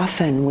fairly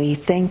often we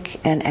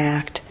think and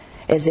act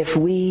as if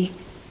we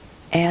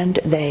and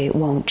they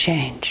won't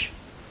change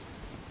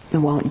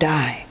and won't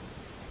die.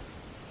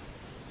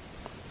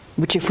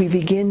 Which, if we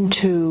begin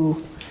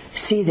to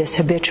see this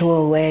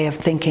habitual way of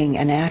thinking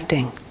and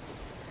acting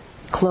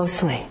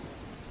closely,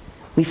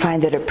 we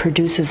find that it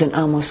produces an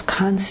almost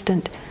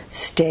constant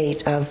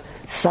state of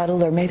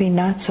subtle or maybe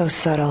not so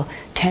subtle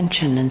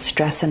tension and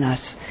stress in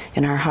us,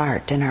 in our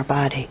heart, in our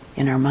body,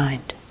 in our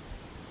mind.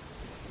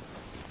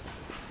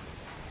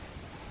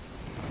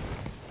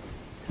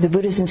 The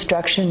Buddha's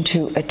instruction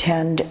to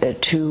attend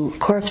to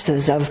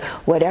corpses of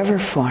whatever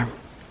form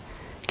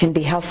can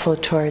be helpful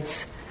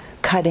towards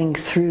cutting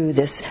through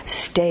this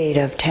state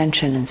of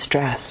tension and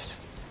stress,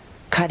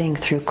 cutting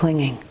through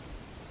clinging,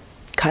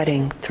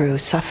 cutting through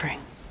suffering.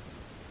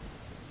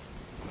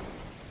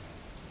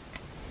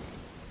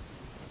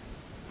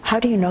 How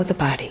do you know the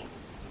body?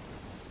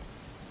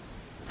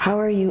 How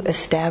are you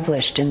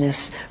established in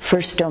this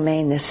first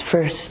domain, this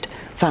first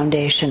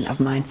foundation of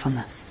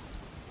mindfulness?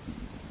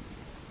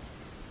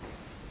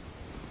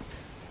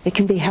 It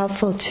can be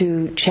helpful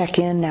to check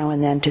in now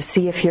and then to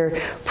see if you're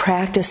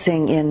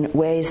practicing in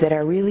ways that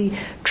are really,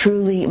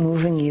 truly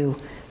moving you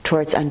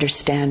towards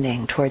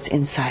understanding, towards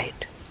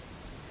insight,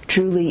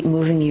 truly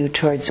moving you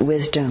towards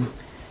wisdom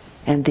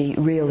and the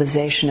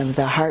realization of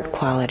the heart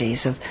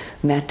qualities of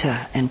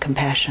metta and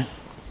compassion.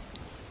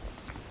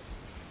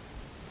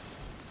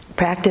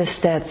 Practice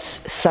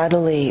that's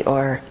subtly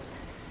or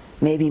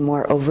maybe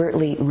more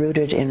overtly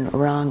rooted in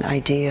wrong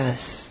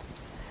ideas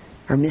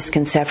or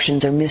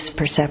misconceptions or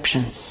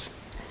misperceptions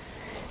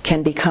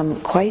can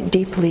become quite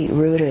deeply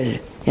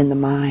rooted in the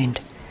mind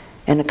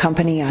and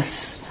accompany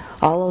us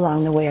all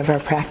along the way of our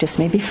practice,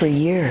 maybe for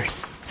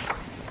years.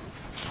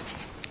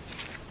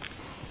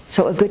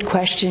 So a good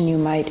question you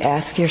might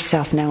ask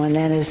yourself now and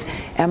then is,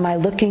 am I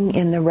looking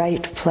in the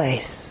right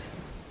place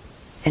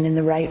and in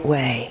the right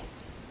way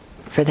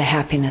for the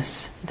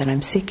happiness that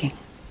I'm seeking?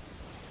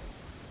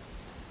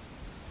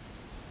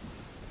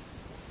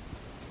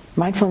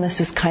 Mindfulness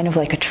is kind of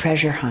like a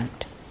treasure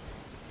hunt.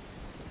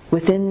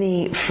 Within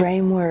the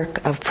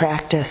framework of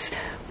practice,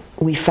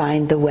 we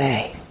find the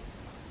way.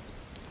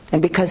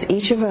 And because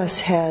each of us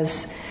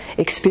has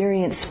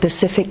experienced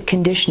specific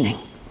conditioning,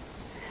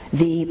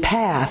 the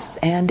path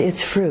and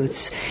its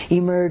fruits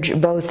emerge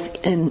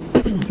both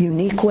in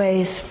unique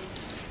ways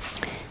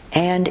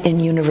and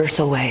in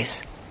universal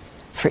ways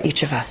for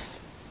each of us.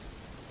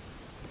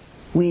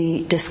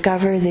 We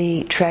discover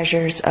the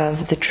treasures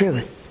of the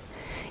truth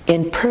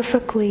in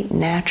perfectly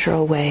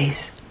natural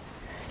ways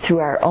through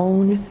our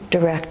own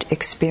direct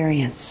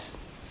experience.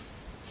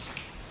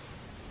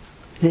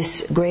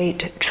 This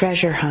great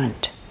treasure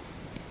hunt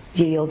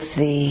yields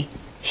the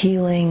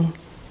healing,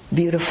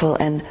 beautiful,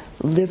 and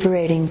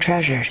liberating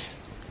treasures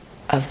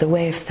of the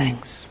way of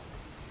things.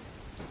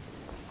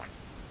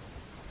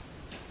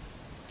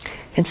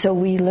 And so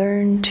we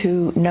learn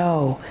to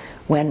know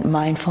when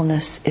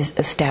mindfulness is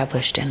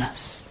established in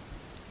us.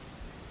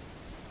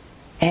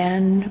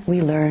 And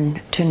we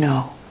learn to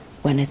know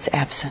when it's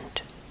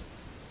absent.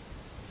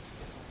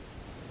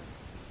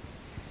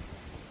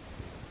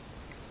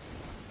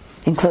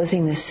 In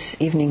closing this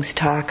evening's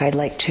talk, I'd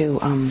like to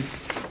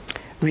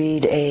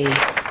read a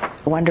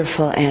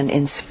wonderful and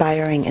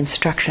inspiring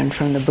instruction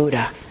from the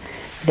Buddha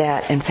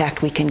that, in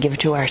fact, we can give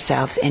to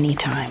ourselves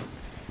anytime.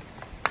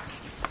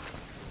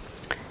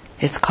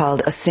 It's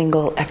called A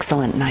Single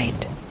Excellent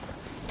Night.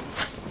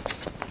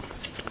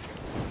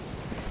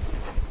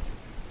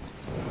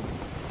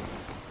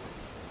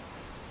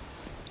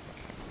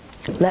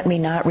 Let me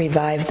not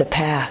revive the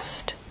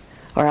past,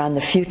 or on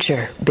the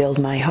future build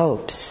my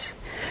hopes,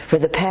 for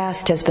the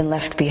past has been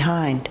left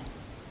behind,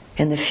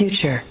 and the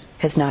future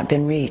has not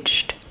been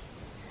reached.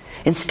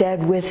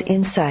 Instead, with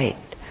insight,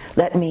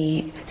 let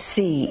me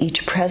see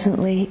each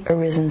presently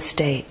arisen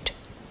state.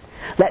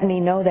 Let me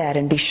know that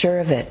and be sure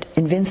of it,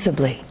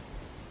 invincibly,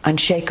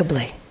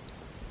 unshakably.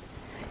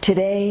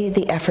 Today,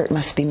 the effort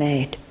must be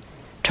made.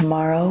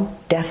 Tomorrow,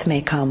 death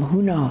may come,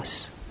 who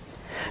knows?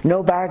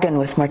 No bargain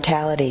with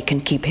mortality can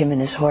keep him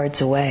and his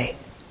hordes away.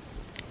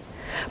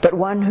 But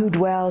one who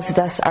dwells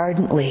thus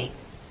ardently,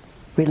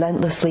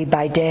 relentlessly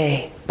by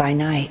day, by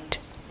night,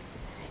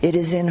 it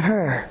is in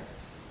her,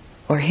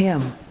 or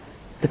him,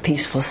 the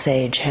peaceful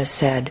sage has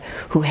said,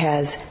 who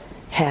has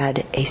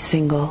had a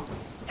single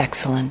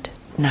excellent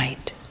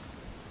night.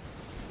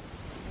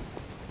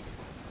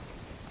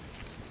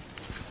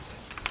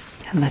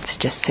 And let's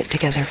just sit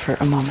together for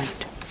a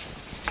moment.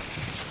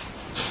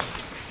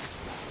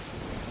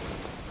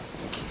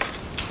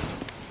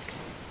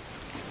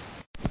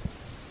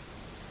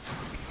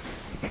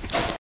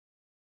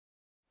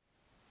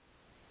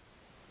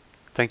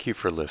 Thank you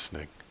for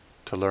listening.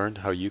 To learn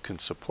how you can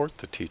support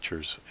the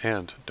teachers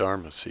and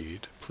Dharma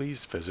Seed,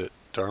 please visit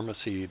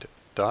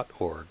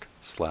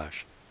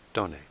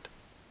dharmaseed.org/donate.